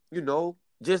 you know,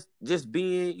 just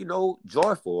being, you know,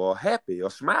 joyful or happy or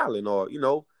smiling, or, you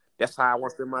know, that's how I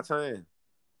want to spend my time.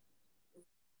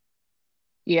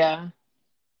 Yeah.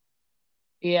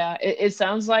 Yeah, it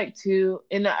sounds like too,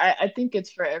 and I think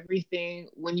it's for everything.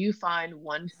 When you find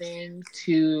one thing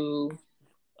to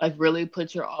like really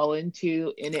put your all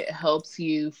into, and it helps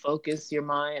you focus your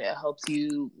mind, it helps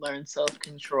you learn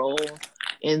self-control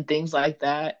and things like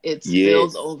that, it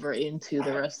spills Yes. over into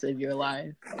the rest of your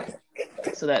life.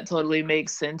 So that totally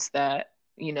makes sense that,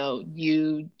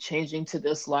 you changing to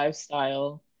this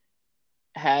lifestyle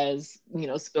has,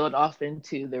 spilled off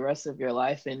into the rest of your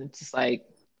life. And it's just like,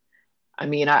 I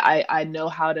mean, I know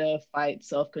how to fight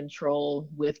self control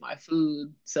with my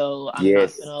food, so I'm not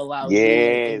Yes. gonna allow you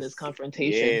in this Yes.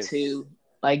 confrontation Yes. to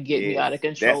like get me Yes. out of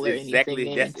control or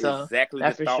anything. That's And so exactly the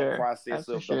that for thought sure, process that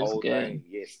for of the sure is whole good. thing.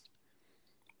 Yes.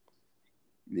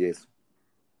 Yes.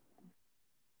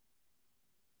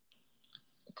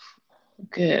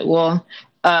 Good. Well,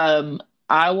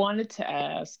 I wanted to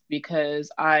ask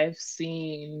because I've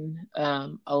seen a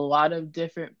lot of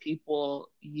different people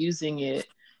using it.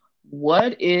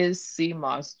 What is sea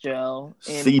moss gel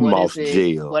and Sea what moss is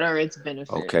it? gel. What are its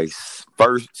Okay. benefits?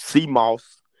 First, sea moss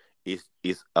is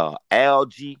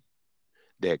algae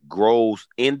that grows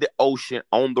in the ocean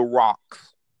on the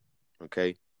rocks.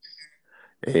 Okay.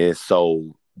 And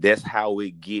so that's how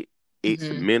it get its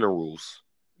Hmm. minerals.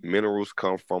 Minerals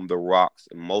come from the rocks,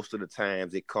 and most of the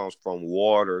times it comes from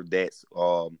water that's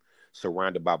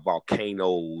surrounded by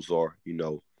volcanoes, or, you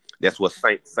know, that's what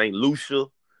Saint Lucia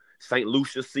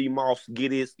sea moss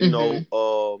get its, you know,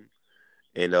 Hmm.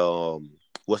 and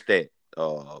what's that?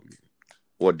 Um,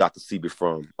 where Dr. Sebi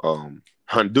from?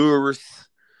 Honduras.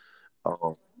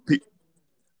 Pe-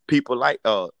 People like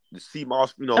the sea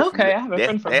moss, from Okay, I have a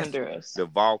friend from that's Honduras. the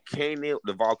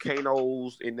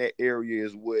volcanoes in that area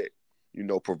is what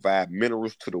provide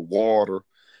minerals to the water,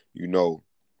 you know,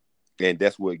 and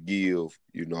that's what give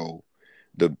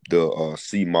the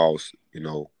sea moss,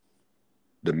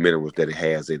 the minerals that it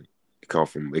has in it. It come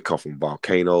from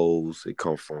volcanoes. It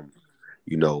come from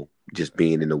just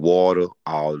being in the water,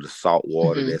 all the salt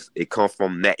water. Hmm. It comes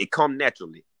from that. It come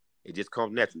naturally. It just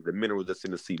comes naturally. The minerals that's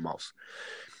in the sea moss.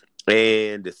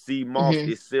 And the sea moss Hmm.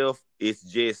 itself is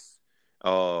just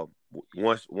uh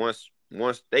once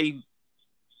they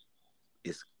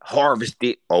is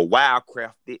harvested or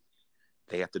wildcrafted,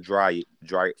 they have to dry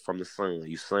it from the sun.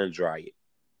 You sun dry it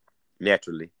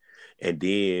naturally. And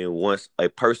then once a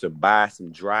person buys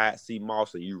some dried sea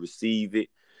moss and you receive it,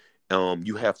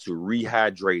 you have to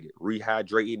rehydrate it.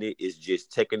 Rehydrating it is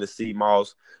just taking the sea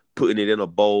moss, putting it in a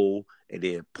bowl, and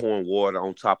then pouring water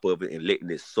on top of it and letting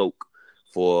it soak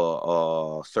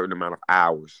for a certain amount of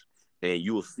hours. And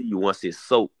you will see once it's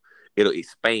soaked, it'll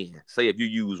expand. Say if you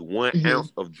use 1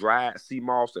 ounce Hmm. of dried sea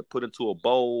moss and put into a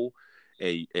bowl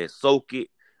and soak it,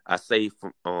 I say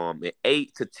from in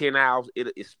 8 to 10 hours,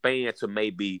 it'll expand to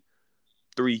maybe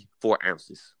 3-4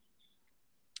 ounces,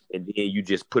 and then you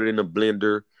just put it in a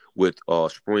blender with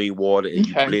spring water and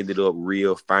you Okay. blend it up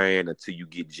real fine until you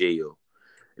get gel.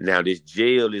 Now this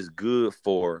gel is good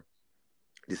for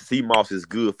the sea moss is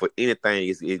good for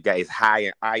anything. It's high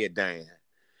in iodine.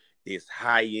 It's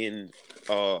high in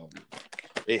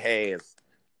it has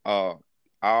uh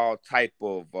all type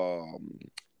of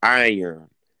iron,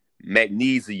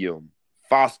 magnesium,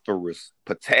 phosphorus,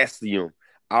 potassium,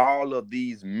 all of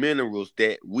these minerals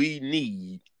that we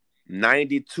need.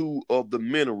 92 of the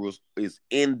minerals is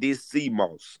in this sea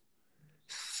moss.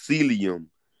 Psyllium,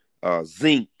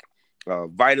 zinc,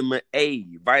 vitamin A,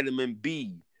 vitamin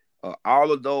B,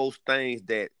 all of those things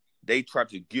that they try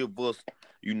to give us,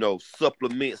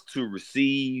 supplements to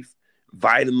receive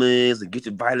vitamins and get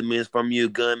your vitamins from your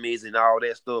gummies and all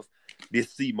that stuff.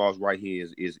 This sea moss right here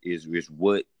is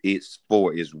what it's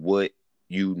for. Is what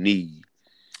you need.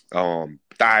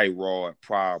 Thyroid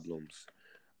problems,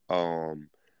 um,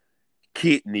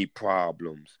 kidney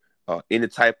problems, any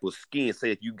type of skin.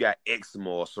 Say if you got eczema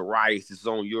or psoriasis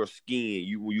on your skin,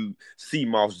 you sea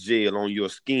moss gel on your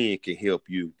skin can help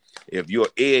you. If your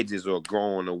edges are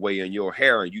growing away in your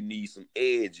hair and you need some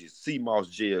edges, sea moss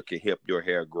gel can help your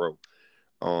hair grow.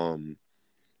 Um,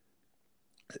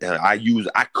 and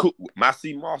I cook with my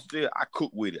sea moss gel. I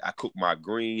cook with it. I cook my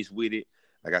greens with it.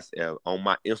 Like I said, on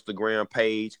my Instagram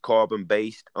page, carbon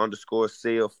based underscore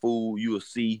sell food, you will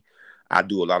see I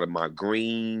do a lot of my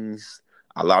greens,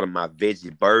 a lot of my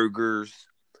veggie burgers.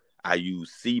 I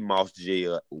use sea moss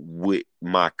gel with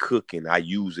my cooking. I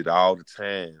use it all the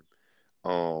time.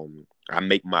 I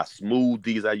make my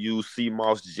smoothies. I use sea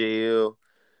moss gel.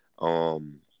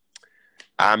 Um,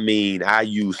 I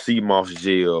use sea moss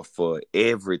gel for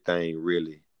everything,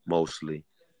 really, mostly.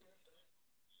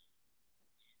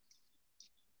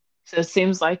 So it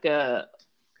seems like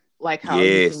how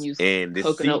you can Yes, use and the sea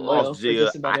coconut moss oil for gel,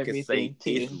 just about I can say everything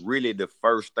it's too. really the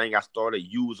first thing I started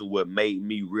using. What made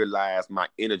me realize my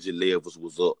energy levels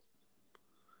was up.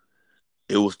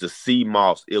 It was the sea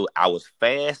moss. I was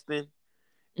fasting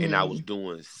and I was Mm.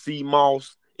 doing sea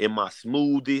moss in my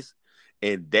smoothies,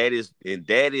 and that is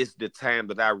the time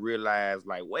that I realized,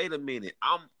 like, wait a minute,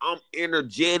 I'm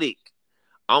energetic.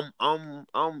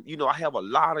 I have a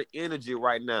lot of energy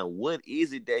right now. What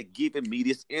is it that giving me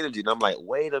this energy? And I'm like,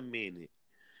 wait a minute,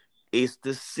 it's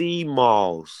the sea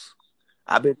moss.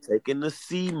 I've been taking the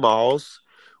sea moss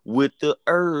with the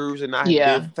herbs, and I've been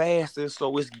Yeah. fasting,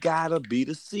 so it's gotta be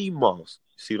the sea moss.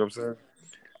 See what I'm saying?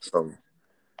 So,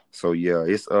 so yeah,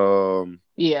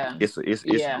 Yeah. it's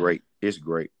Yeah. great. It's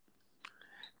great.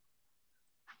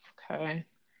 Okay.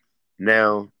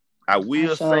 Now, I I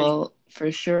will say, shall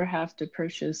for sure have to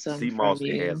purchase some sea from moss,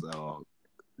 it has you.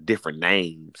 different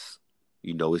names.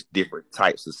 It's different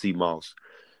types of sea moss.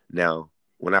 Now,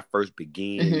 when I first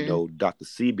began, Hmm. Dr.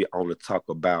 Sebi only talk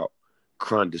about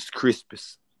Crundus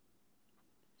crispus,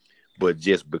 but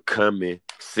just becoming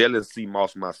selling sea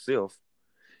moss myself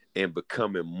and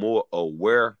becoming more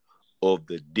aware of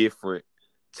the different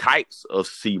types of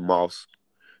sea moss,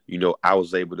 I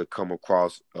was able to come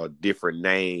across different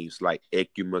names like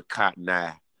Ecuma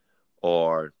cottoni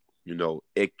or,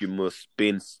 Ecuma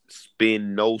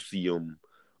spinosum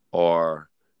or,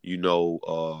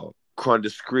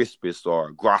 Crundus crispus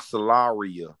or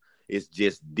Gracilaria. It's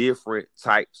just different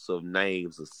types of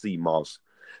names of sea moss.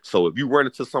 So if you run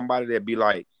into somebody that be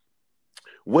like,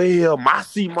 well, my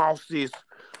sea moss is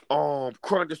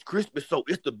Crunch's Christmas, so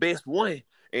it's the best one.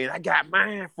 And I got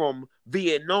mine from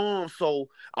Vietnam, so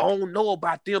I don't know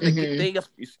about them to get theirs.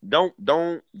 Don't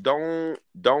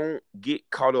get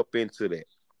caught up into that.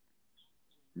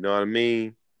 You know what I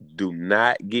mean? Do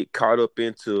not get caught up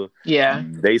into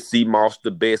they sea moss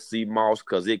the best sea moss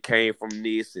because it came from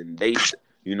this and they,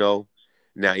 you know.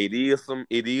 Now it is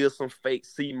some fake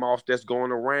sea moss that's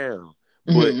going around,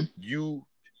 but you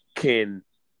can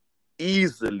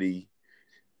easily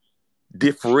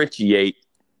differentiate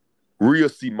real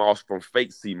sea moss from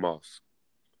fake sea moss,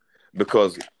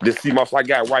 because the sea moss I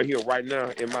got right here, right now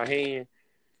in my hand,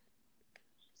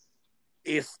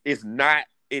 it's not.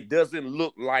 It doesn't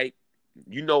look like,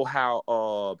 you know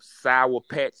how Sour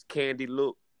Patch candy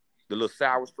look, the little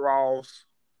sour straws.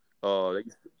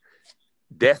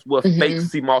 That's what fake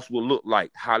sea moss will look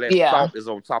like. How that salt is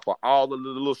on top of all the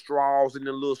little straws in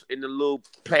the little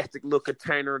plastic little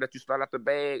container that you start out the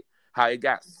bag. How it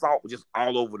got salt just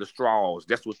all over the straws.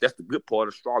 That's the good part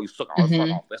of the straw. You suck all the salt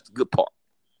off. That's the good part.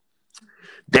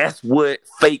 That's what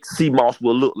fake sea moss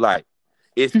will look like.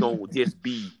 It's gonna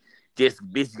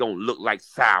it's gonna look like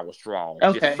sour straws.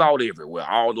 Okay. Just salt everywhere,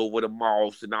 all over the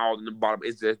moss and all in the bottom.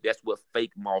 That's what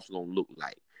fake moss gonna look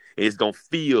like. It's gonna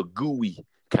feel gooey,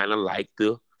 kind of like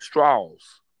the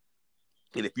straws.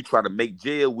 And if you try to make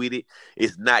gel with it,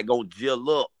 it's not gonna gel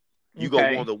up. You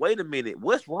gonna wonder, wait a minute,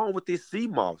 what's wrong with this sea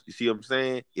moss? You see what I'm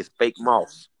saying? It's fake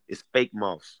moss. It's fake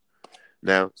moss.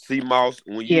 Now, sea moss,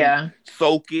 when you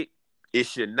soak it, it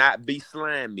should not be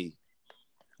slimy.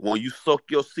 When you soak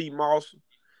your sea moss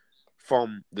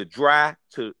from the dry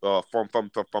to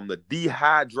from the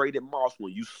dehydrated moss,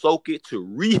 when you soak it to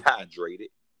rehydrate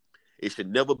it should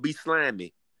never be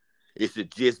slimy. It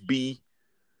should just be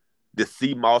the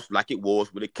sea moss like it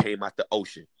was when it came out the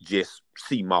ocean. Just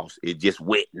sea moss. It's just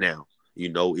wet now. You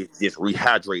know, it's just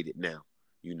rehydrated now.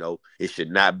 You know, it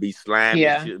should not be slimy.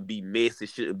 It shouldn't be messy. It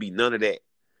shouldn't be none of that.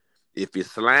 If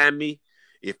it's slimy,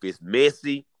 if it's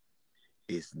messy,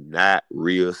 it's not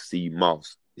real sea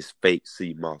moss. It's fake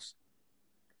sea moss.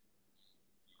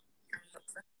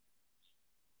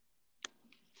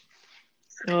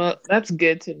 Well, that's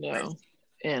good to know.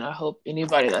 And I hope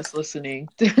anybody that's listening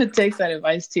takes that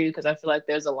advice too, because I feel like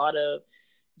there's a lot of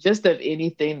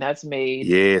anything that's made.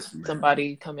 Yes,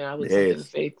 somebody coming out with something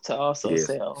fake to also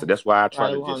sell. So that's why I try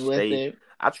to just stay.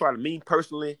 I try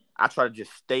to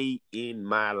just stay in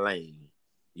my lane.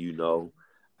 You know,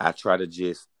 I try to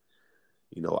just,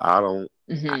 you know, I don't.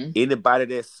 Anybody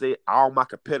that said, all my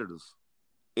competitors,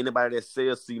 anybody that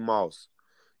sells sea moss,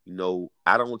 you know,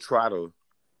 I don't try to.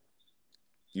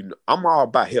 You know, I'm all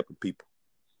about helping people.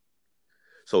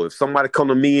 So if somebody come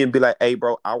to me and be like, "Hey,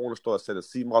 bro, I want to start selling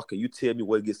sea moss. Can you tell me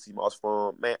where to get sea moss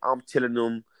from?" Man, I'm telling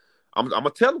them, I'm gonna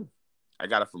tell them, I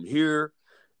got it from here,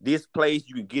 this place.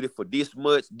 You can get it for this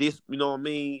much. This, you know what I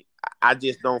mean? I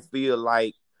just don't feel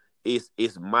like it's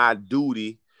my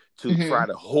duty to try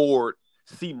to hoard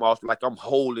sea moss like I'm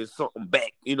holding something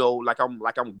back. You know, like I'm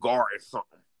guarding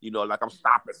something. You know, like I'm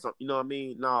stopping something. You know what I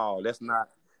mean? No, that's not.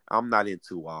 I'm not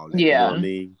into all that. You know what I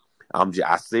mean?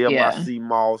 I sell my sea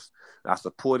moss. I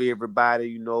support everybody,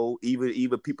 you know,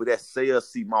 even people that sell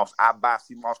sea moss. I buy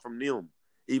sea moss from them.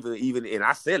 Even and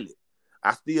I sell it.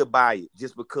 I still buy it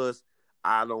just because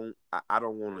I don't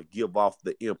want to give off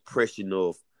the impression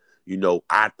of, you know,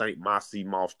 I think my sea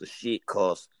moss the shit,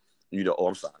 cause, you know,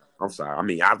 I'm sorry. I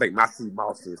mean, I think my sea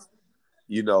moss is,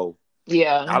 you know,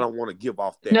 I don't want to give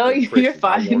off that. No, you're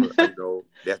fine. You know,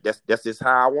 that's just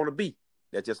how I want to be.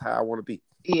 That's just how I want to be.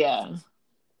 Yeah.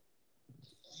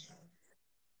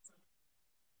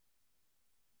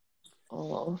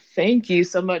 Oh, thank you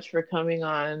so much for coming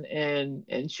on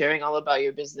and sharing all about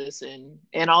your business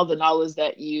and all the knowledge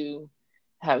that you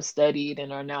have studied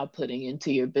and are now putting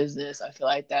into your business. I feel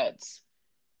like that's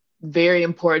very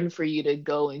important for you to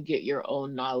go and get your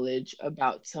own knowledge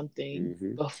about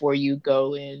something before you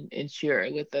go and share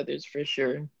it with others, for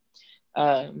sure.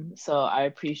 So I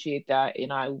appreciate that,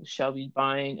 and I shall be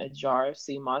buying a jar of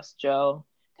sea moss gel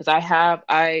because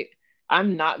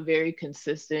I'm not very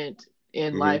consistent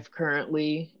in life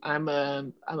currently. I'm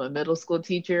a middle school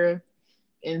teacher,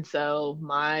 and so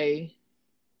my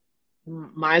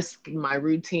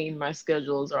routine, my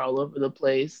schedules are all over the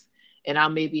place, and I'll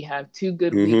maybe have 2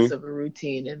 good weeks of a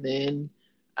routine, and then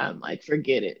I'm like,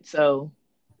 forget it. So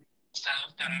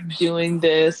doing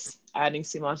this, adding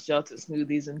sea moss gel to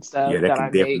smoothies and stuff that I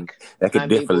make, that can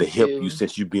definitely help you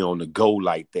since you be on the go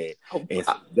like that. And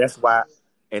that's why.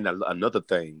 And another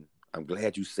thing, I'm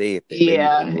glad you said that. It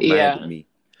reminded me.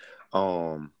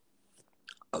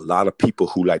 A lot of people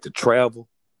who like to travel,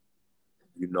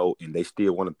 you know, and they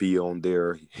still want to be on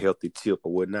their healthy tip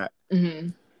or whatnot.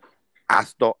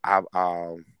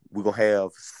 we're gonna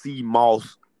have sea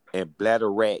moss and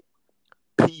bladderwrack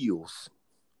peels.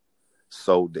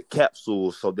 So the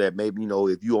capsules, so that maybe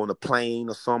if you're on a plane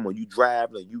or something, or you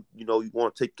drive, and you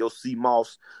want to take your sea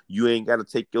moss, you ain't got to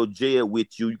take your gel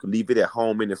with you. You can leave it at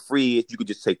home in the fridge. You can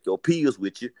just take your peels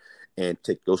with you, and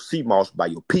take your sea moss by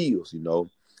your peels.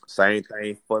 Same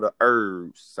thing for the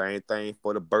herbs. Same thing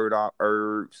for the burdock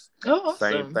herbs. Oh,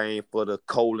 Same awesome. thing for the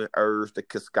colon herbs, the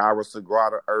Cascara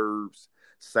sagrada herbs.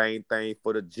 Same thing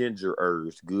for the ginger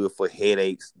herbs. Good for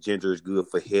headaches. Ginger is good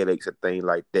for headaches and things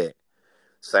like that.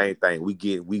 Same thing.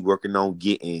 We working on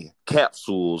getting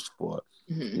capsules for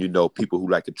people who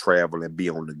like to travel and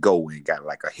be on the go and got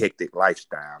like a hectic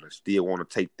lifestyle and still want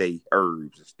to take their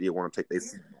herbs and still want to take their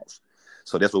CMOS.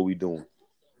 So that's what we doing.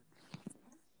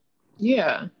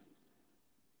 Yeah,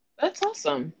 that's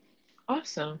awesome.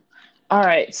 Awesome. All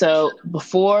right. So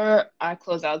before I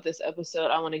close out this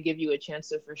episode, I want to give you a chance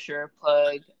to for sure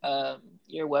plug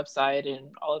your website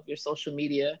and all of your social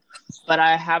media. But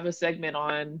I have a segment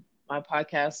on my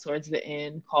podcast towards the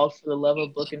end called For the Love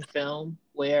of Book and Film,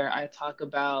 where I talk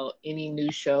about any new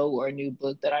show or new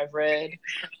book that I've read.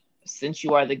 Since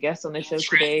you are the guest on the show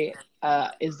today,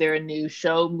 is there a new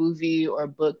show, movie, or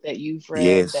book that you've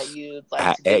read that Yes, you'd like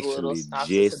I to give a little actually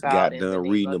synopsis just about got and the done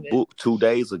name reading a of it? book 2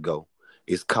 days ago.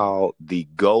 It's called The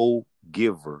Go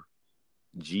Giver.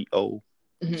 Gogiver.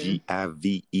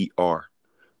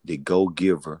 The Go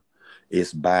Giver.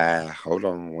 It's by, hold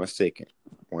on 1 second.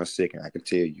 1 second. I can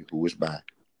tell you who it's by.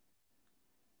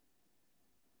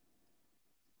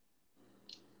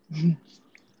 The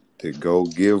Go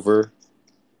Giver.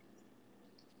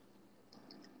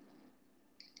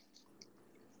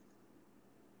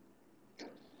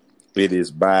 It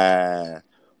is by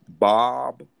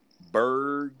Bob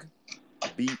Burg.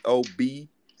 Bobburg.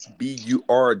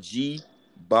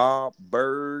 Bob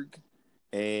Burg.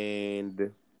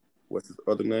 And what's his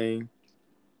other name?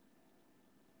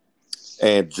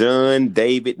 And John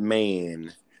David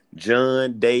Mann.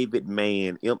 John David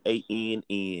Mann.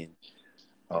 Mann.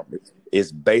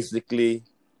 It's basically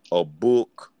a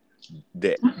book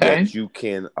that Okay. you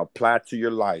can apply to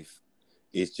your life.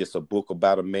 It's just a book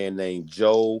about a man named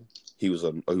Joe. He was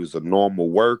a normal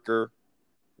worker.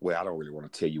 Well, I don't really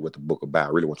want to tell you what the book about.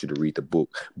 I really want you to read the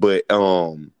book. But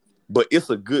it's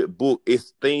a good book.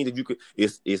 It's things that you could.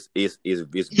 It's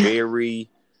very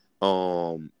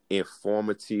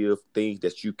informative things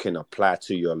that you can apply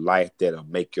to your life that'll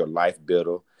make your life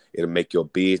better. It'll make your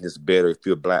business better if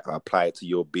you apply it to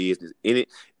your business.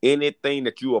 Anything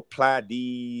that you apply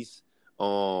these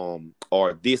or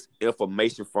this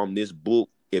information from this book,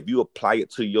 if you apply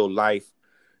it to your life,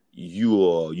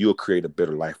 you'll create a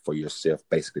better life for yourself.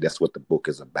 Basically, that's what the book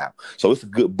is about. So it's a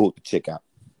good book to check out.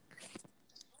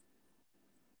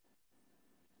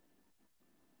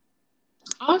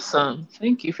 Awesome.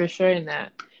 Thank you for sharing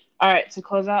that. All right, to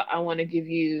close out, I want to give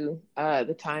you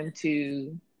the time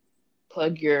to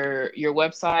plug your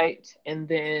website, and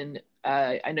then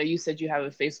I know you said you have a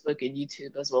Facebook and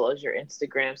YouTube as well as your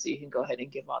Instagram, so you can go ahead and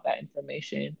give all that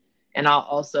information. And I'll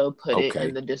also put it in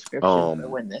Okay. the description for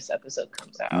when this episode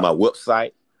comes My out.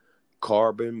 website,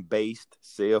 Carbon Based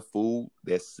Cell Food.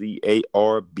 That's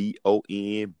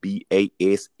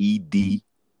CarbonBased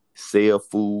Cell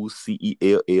Food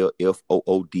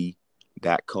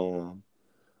CELLFOOD.com.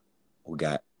 We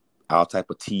got all type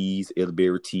of teas,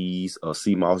 elderberry teas,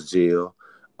 sea moss gel,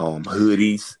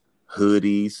 hoodies,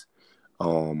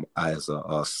 as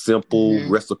a simple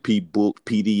recipe book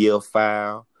PDF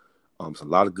file. There's a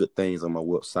lot of good things on my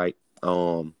website.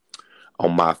 On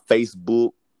my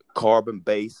Facebook, Carbon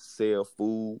Based Cell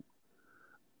Food.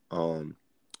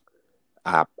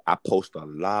 I post a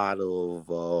lot of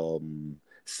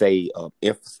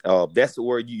that's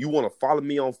where you want to follow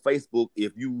me on Facebook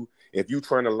if you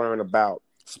trying to learn about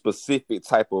specific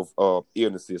type of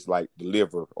illnesses like the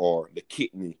liver or the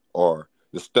kidney or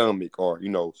the stomach or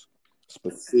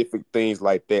specific things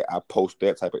like that. I post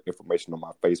that type of information on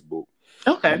my Facebook.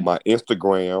 On Okay. my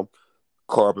Instagram,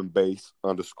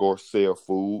 carbon-based_cell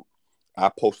food. I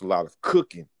post a lot of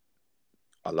cooking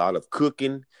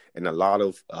and a lot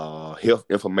of health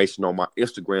information on my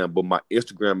Instagram, but my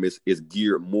Instagram is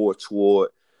geared more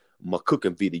toward my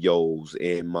cooking videos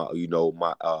and my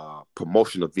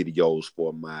promotional videos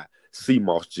for my sea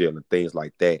moss gel and things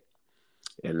like that.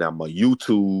 And now my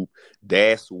YouTube,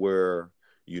 that's where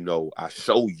I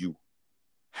show you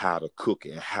how to cook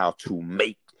and how to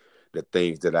make the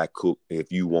things that I cook.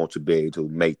 If you want to be able to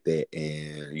make that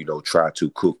and try to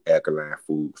cook alkaline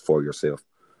food for yourself.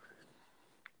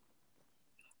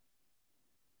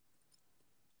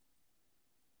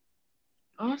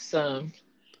 Awesome.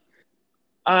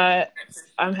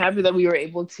 I'm happy that we were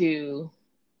able to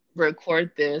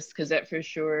record this because that for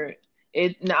sure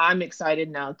I'm excited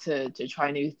now to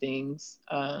try new things.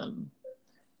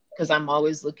 Because I'm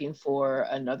always looking for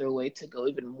another way to go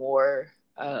even more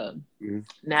Mhm.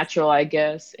 natural, I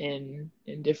guess, in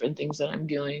different things that I'm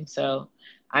doing. So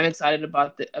I'm excited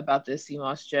about this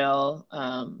CMOS gel.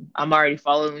 I'm already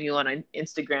following you on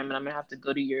Instagram, and I'm gonna have to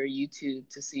go to your YouTube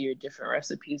to see your different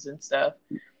recipes and stuff.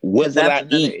 What Because will that's I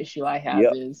another eat? issue I have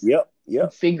Yep, is yep,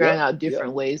 yep, figuring yep, out yep.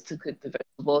 different ways to cook the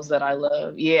vegetables that I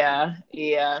love. Yeah,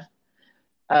 yeah.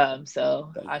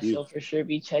 So Thank I you. shall for sure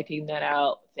be checking that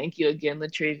out. Thank you again,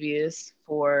 Latravius,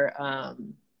 for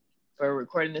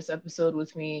recording this episode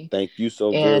with me. Thank you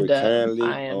so very And kindly.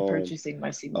 I am purchasing my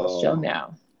CMOS gel Um,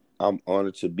 now. I'm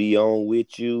honored to be on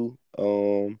with you.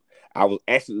 I was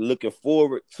actually looking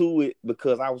forward to it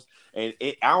because I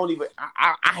don't even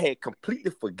I had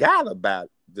completely forgot about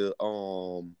the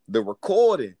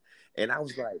recording, and I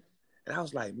was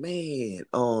like, man,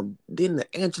 didn't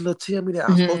Angela tell me that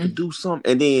I was supposed to Mm-hmm. do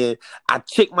something? And then I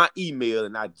checked my email,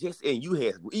 and you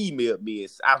had emailed me,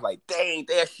 and I was like, dang,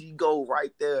 there she go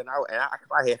right there, and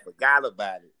I had forgot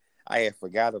about it. I had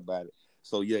forgot about it.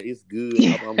 So yeah, it's good.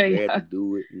 I'm glad to Yeah.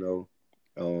 do it.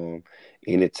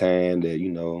 Anytime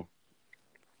that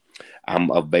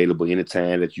I'm available,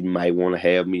 anytime that you might want to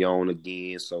have me on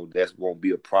again, so that won't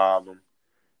be a problem.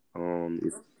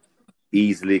 It's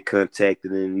easily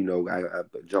contacted, and I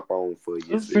jump on for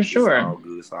you. For It's sure. all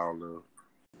good. It's all love.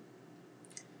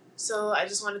 So I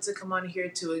just wanted to come on here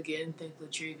to again thank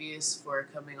Latravius for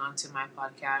coming onto my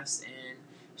podcast and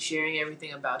sharing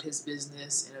everything about his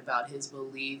business and about his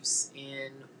beliefs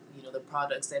in the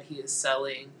products that he is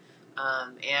selling,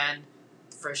 and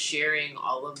for sharing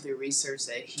all of the research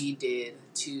that he did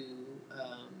to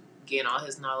gain all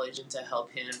his knowledge and to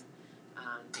help him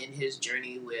in his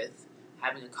journey with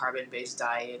having a carbon-based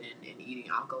diet and eating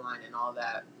alkaline and all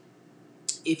that.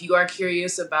 If you are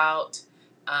curious about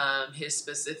his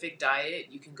specific diet,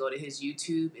 you can go to his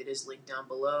YouTube. It is linked down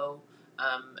below.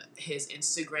 His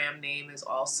Instagram name is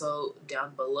also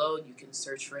down below. You can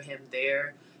search for him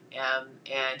there.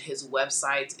 And his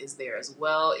website is there as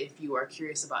well. If you are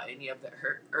curious about any of the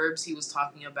herbs he was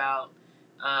talking about,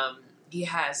 um, he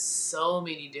has so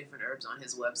many different herbs on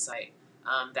his website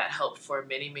that help for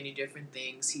many, many different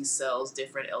things. He sells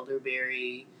different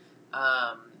elderberry,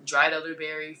 dried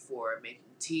elderberry for making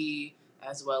tea,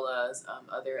 as well as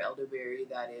other elderberry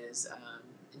that is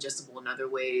ingestible in other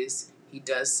ways. He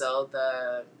does sell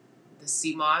the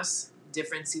sea moss,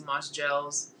 different sea moss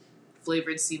gels,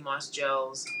 flavored sea moss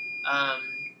gels, um,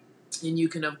 and you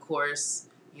can of course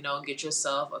get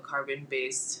yourself a carbon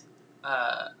based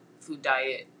food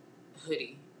diet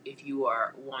hoodie if you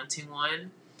are wanting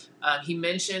one. He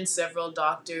mentioned several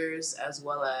doctors as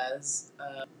well as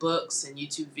books and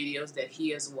YouTube videos that he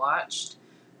has watched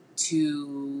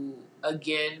to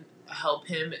again help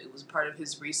him. It was part of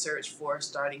his research for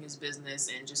starting his business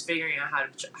and just figuring out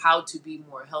how to be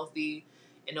more healthy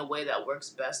in a way that works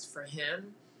best for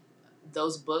him.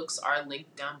 Those books are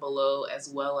linked down below, as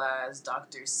well as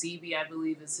Dr. Sebi, I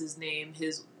believe is his name.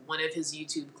 His one of his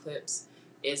YouTube clips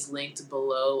is linked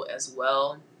below as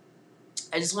well.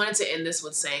 I just wanted to end this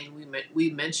with saying we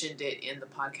mentioned it in the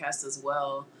podcast as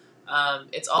well.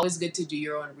 It's always good to do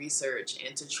your own research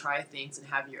and to try things and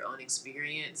have your own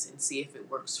experience and see if it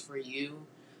works for you.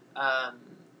 Um,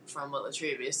 from what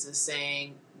Latravius is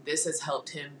saying, this has helped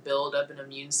him build up an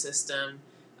immune system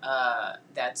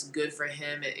that's good for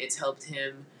him. It's helped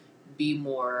him be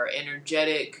more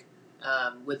energetic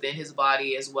within his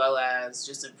body, as well as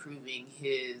just improving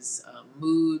his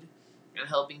mood and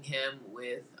helping him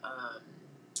with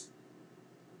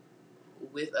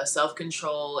a self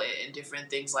control and different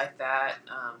things like that.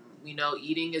 We know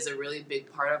eating is a really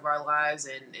big part of our lives,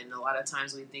 and a lot of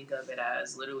times we think of it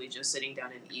as literally just sitting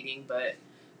down and eating, but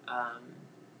um,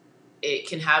 it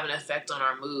can have an effect on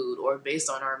our mood, or based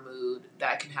on our mood,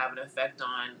 that can have an effect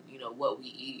on what we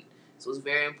eat. So it's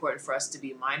very important for us to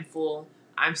be mindful.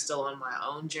 I'm still on my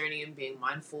own journey and being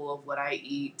mindful of what I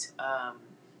eat.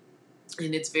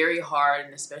 And it's very hard,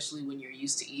 and especially when you're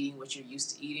used to eating what you're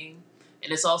used to eating.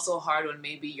 And it's also hard when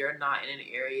maybe you're not in an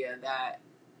area that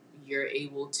you're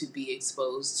able to be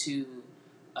exposed to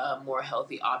more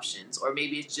healthy options, or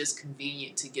maybe it's just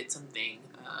convenient to get something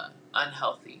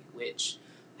unhealthy, which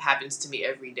happens to me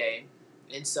every day.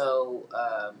 And so,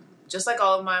 just like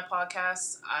all of my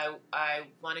podcasts, I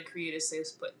want to create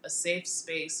a safe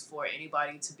space for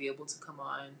anybody to be able to come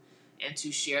on and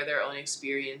to share their own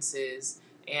experiences,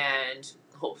 and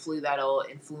hopefully that'll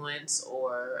influence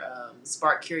or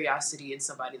spark curiosity in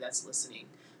somebody that's listening.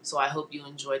 So I hope you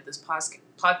enjoyed this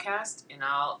podcast, and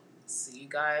I'll See you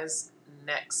guys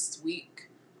next week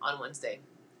on Wednesday.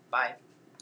 Bye.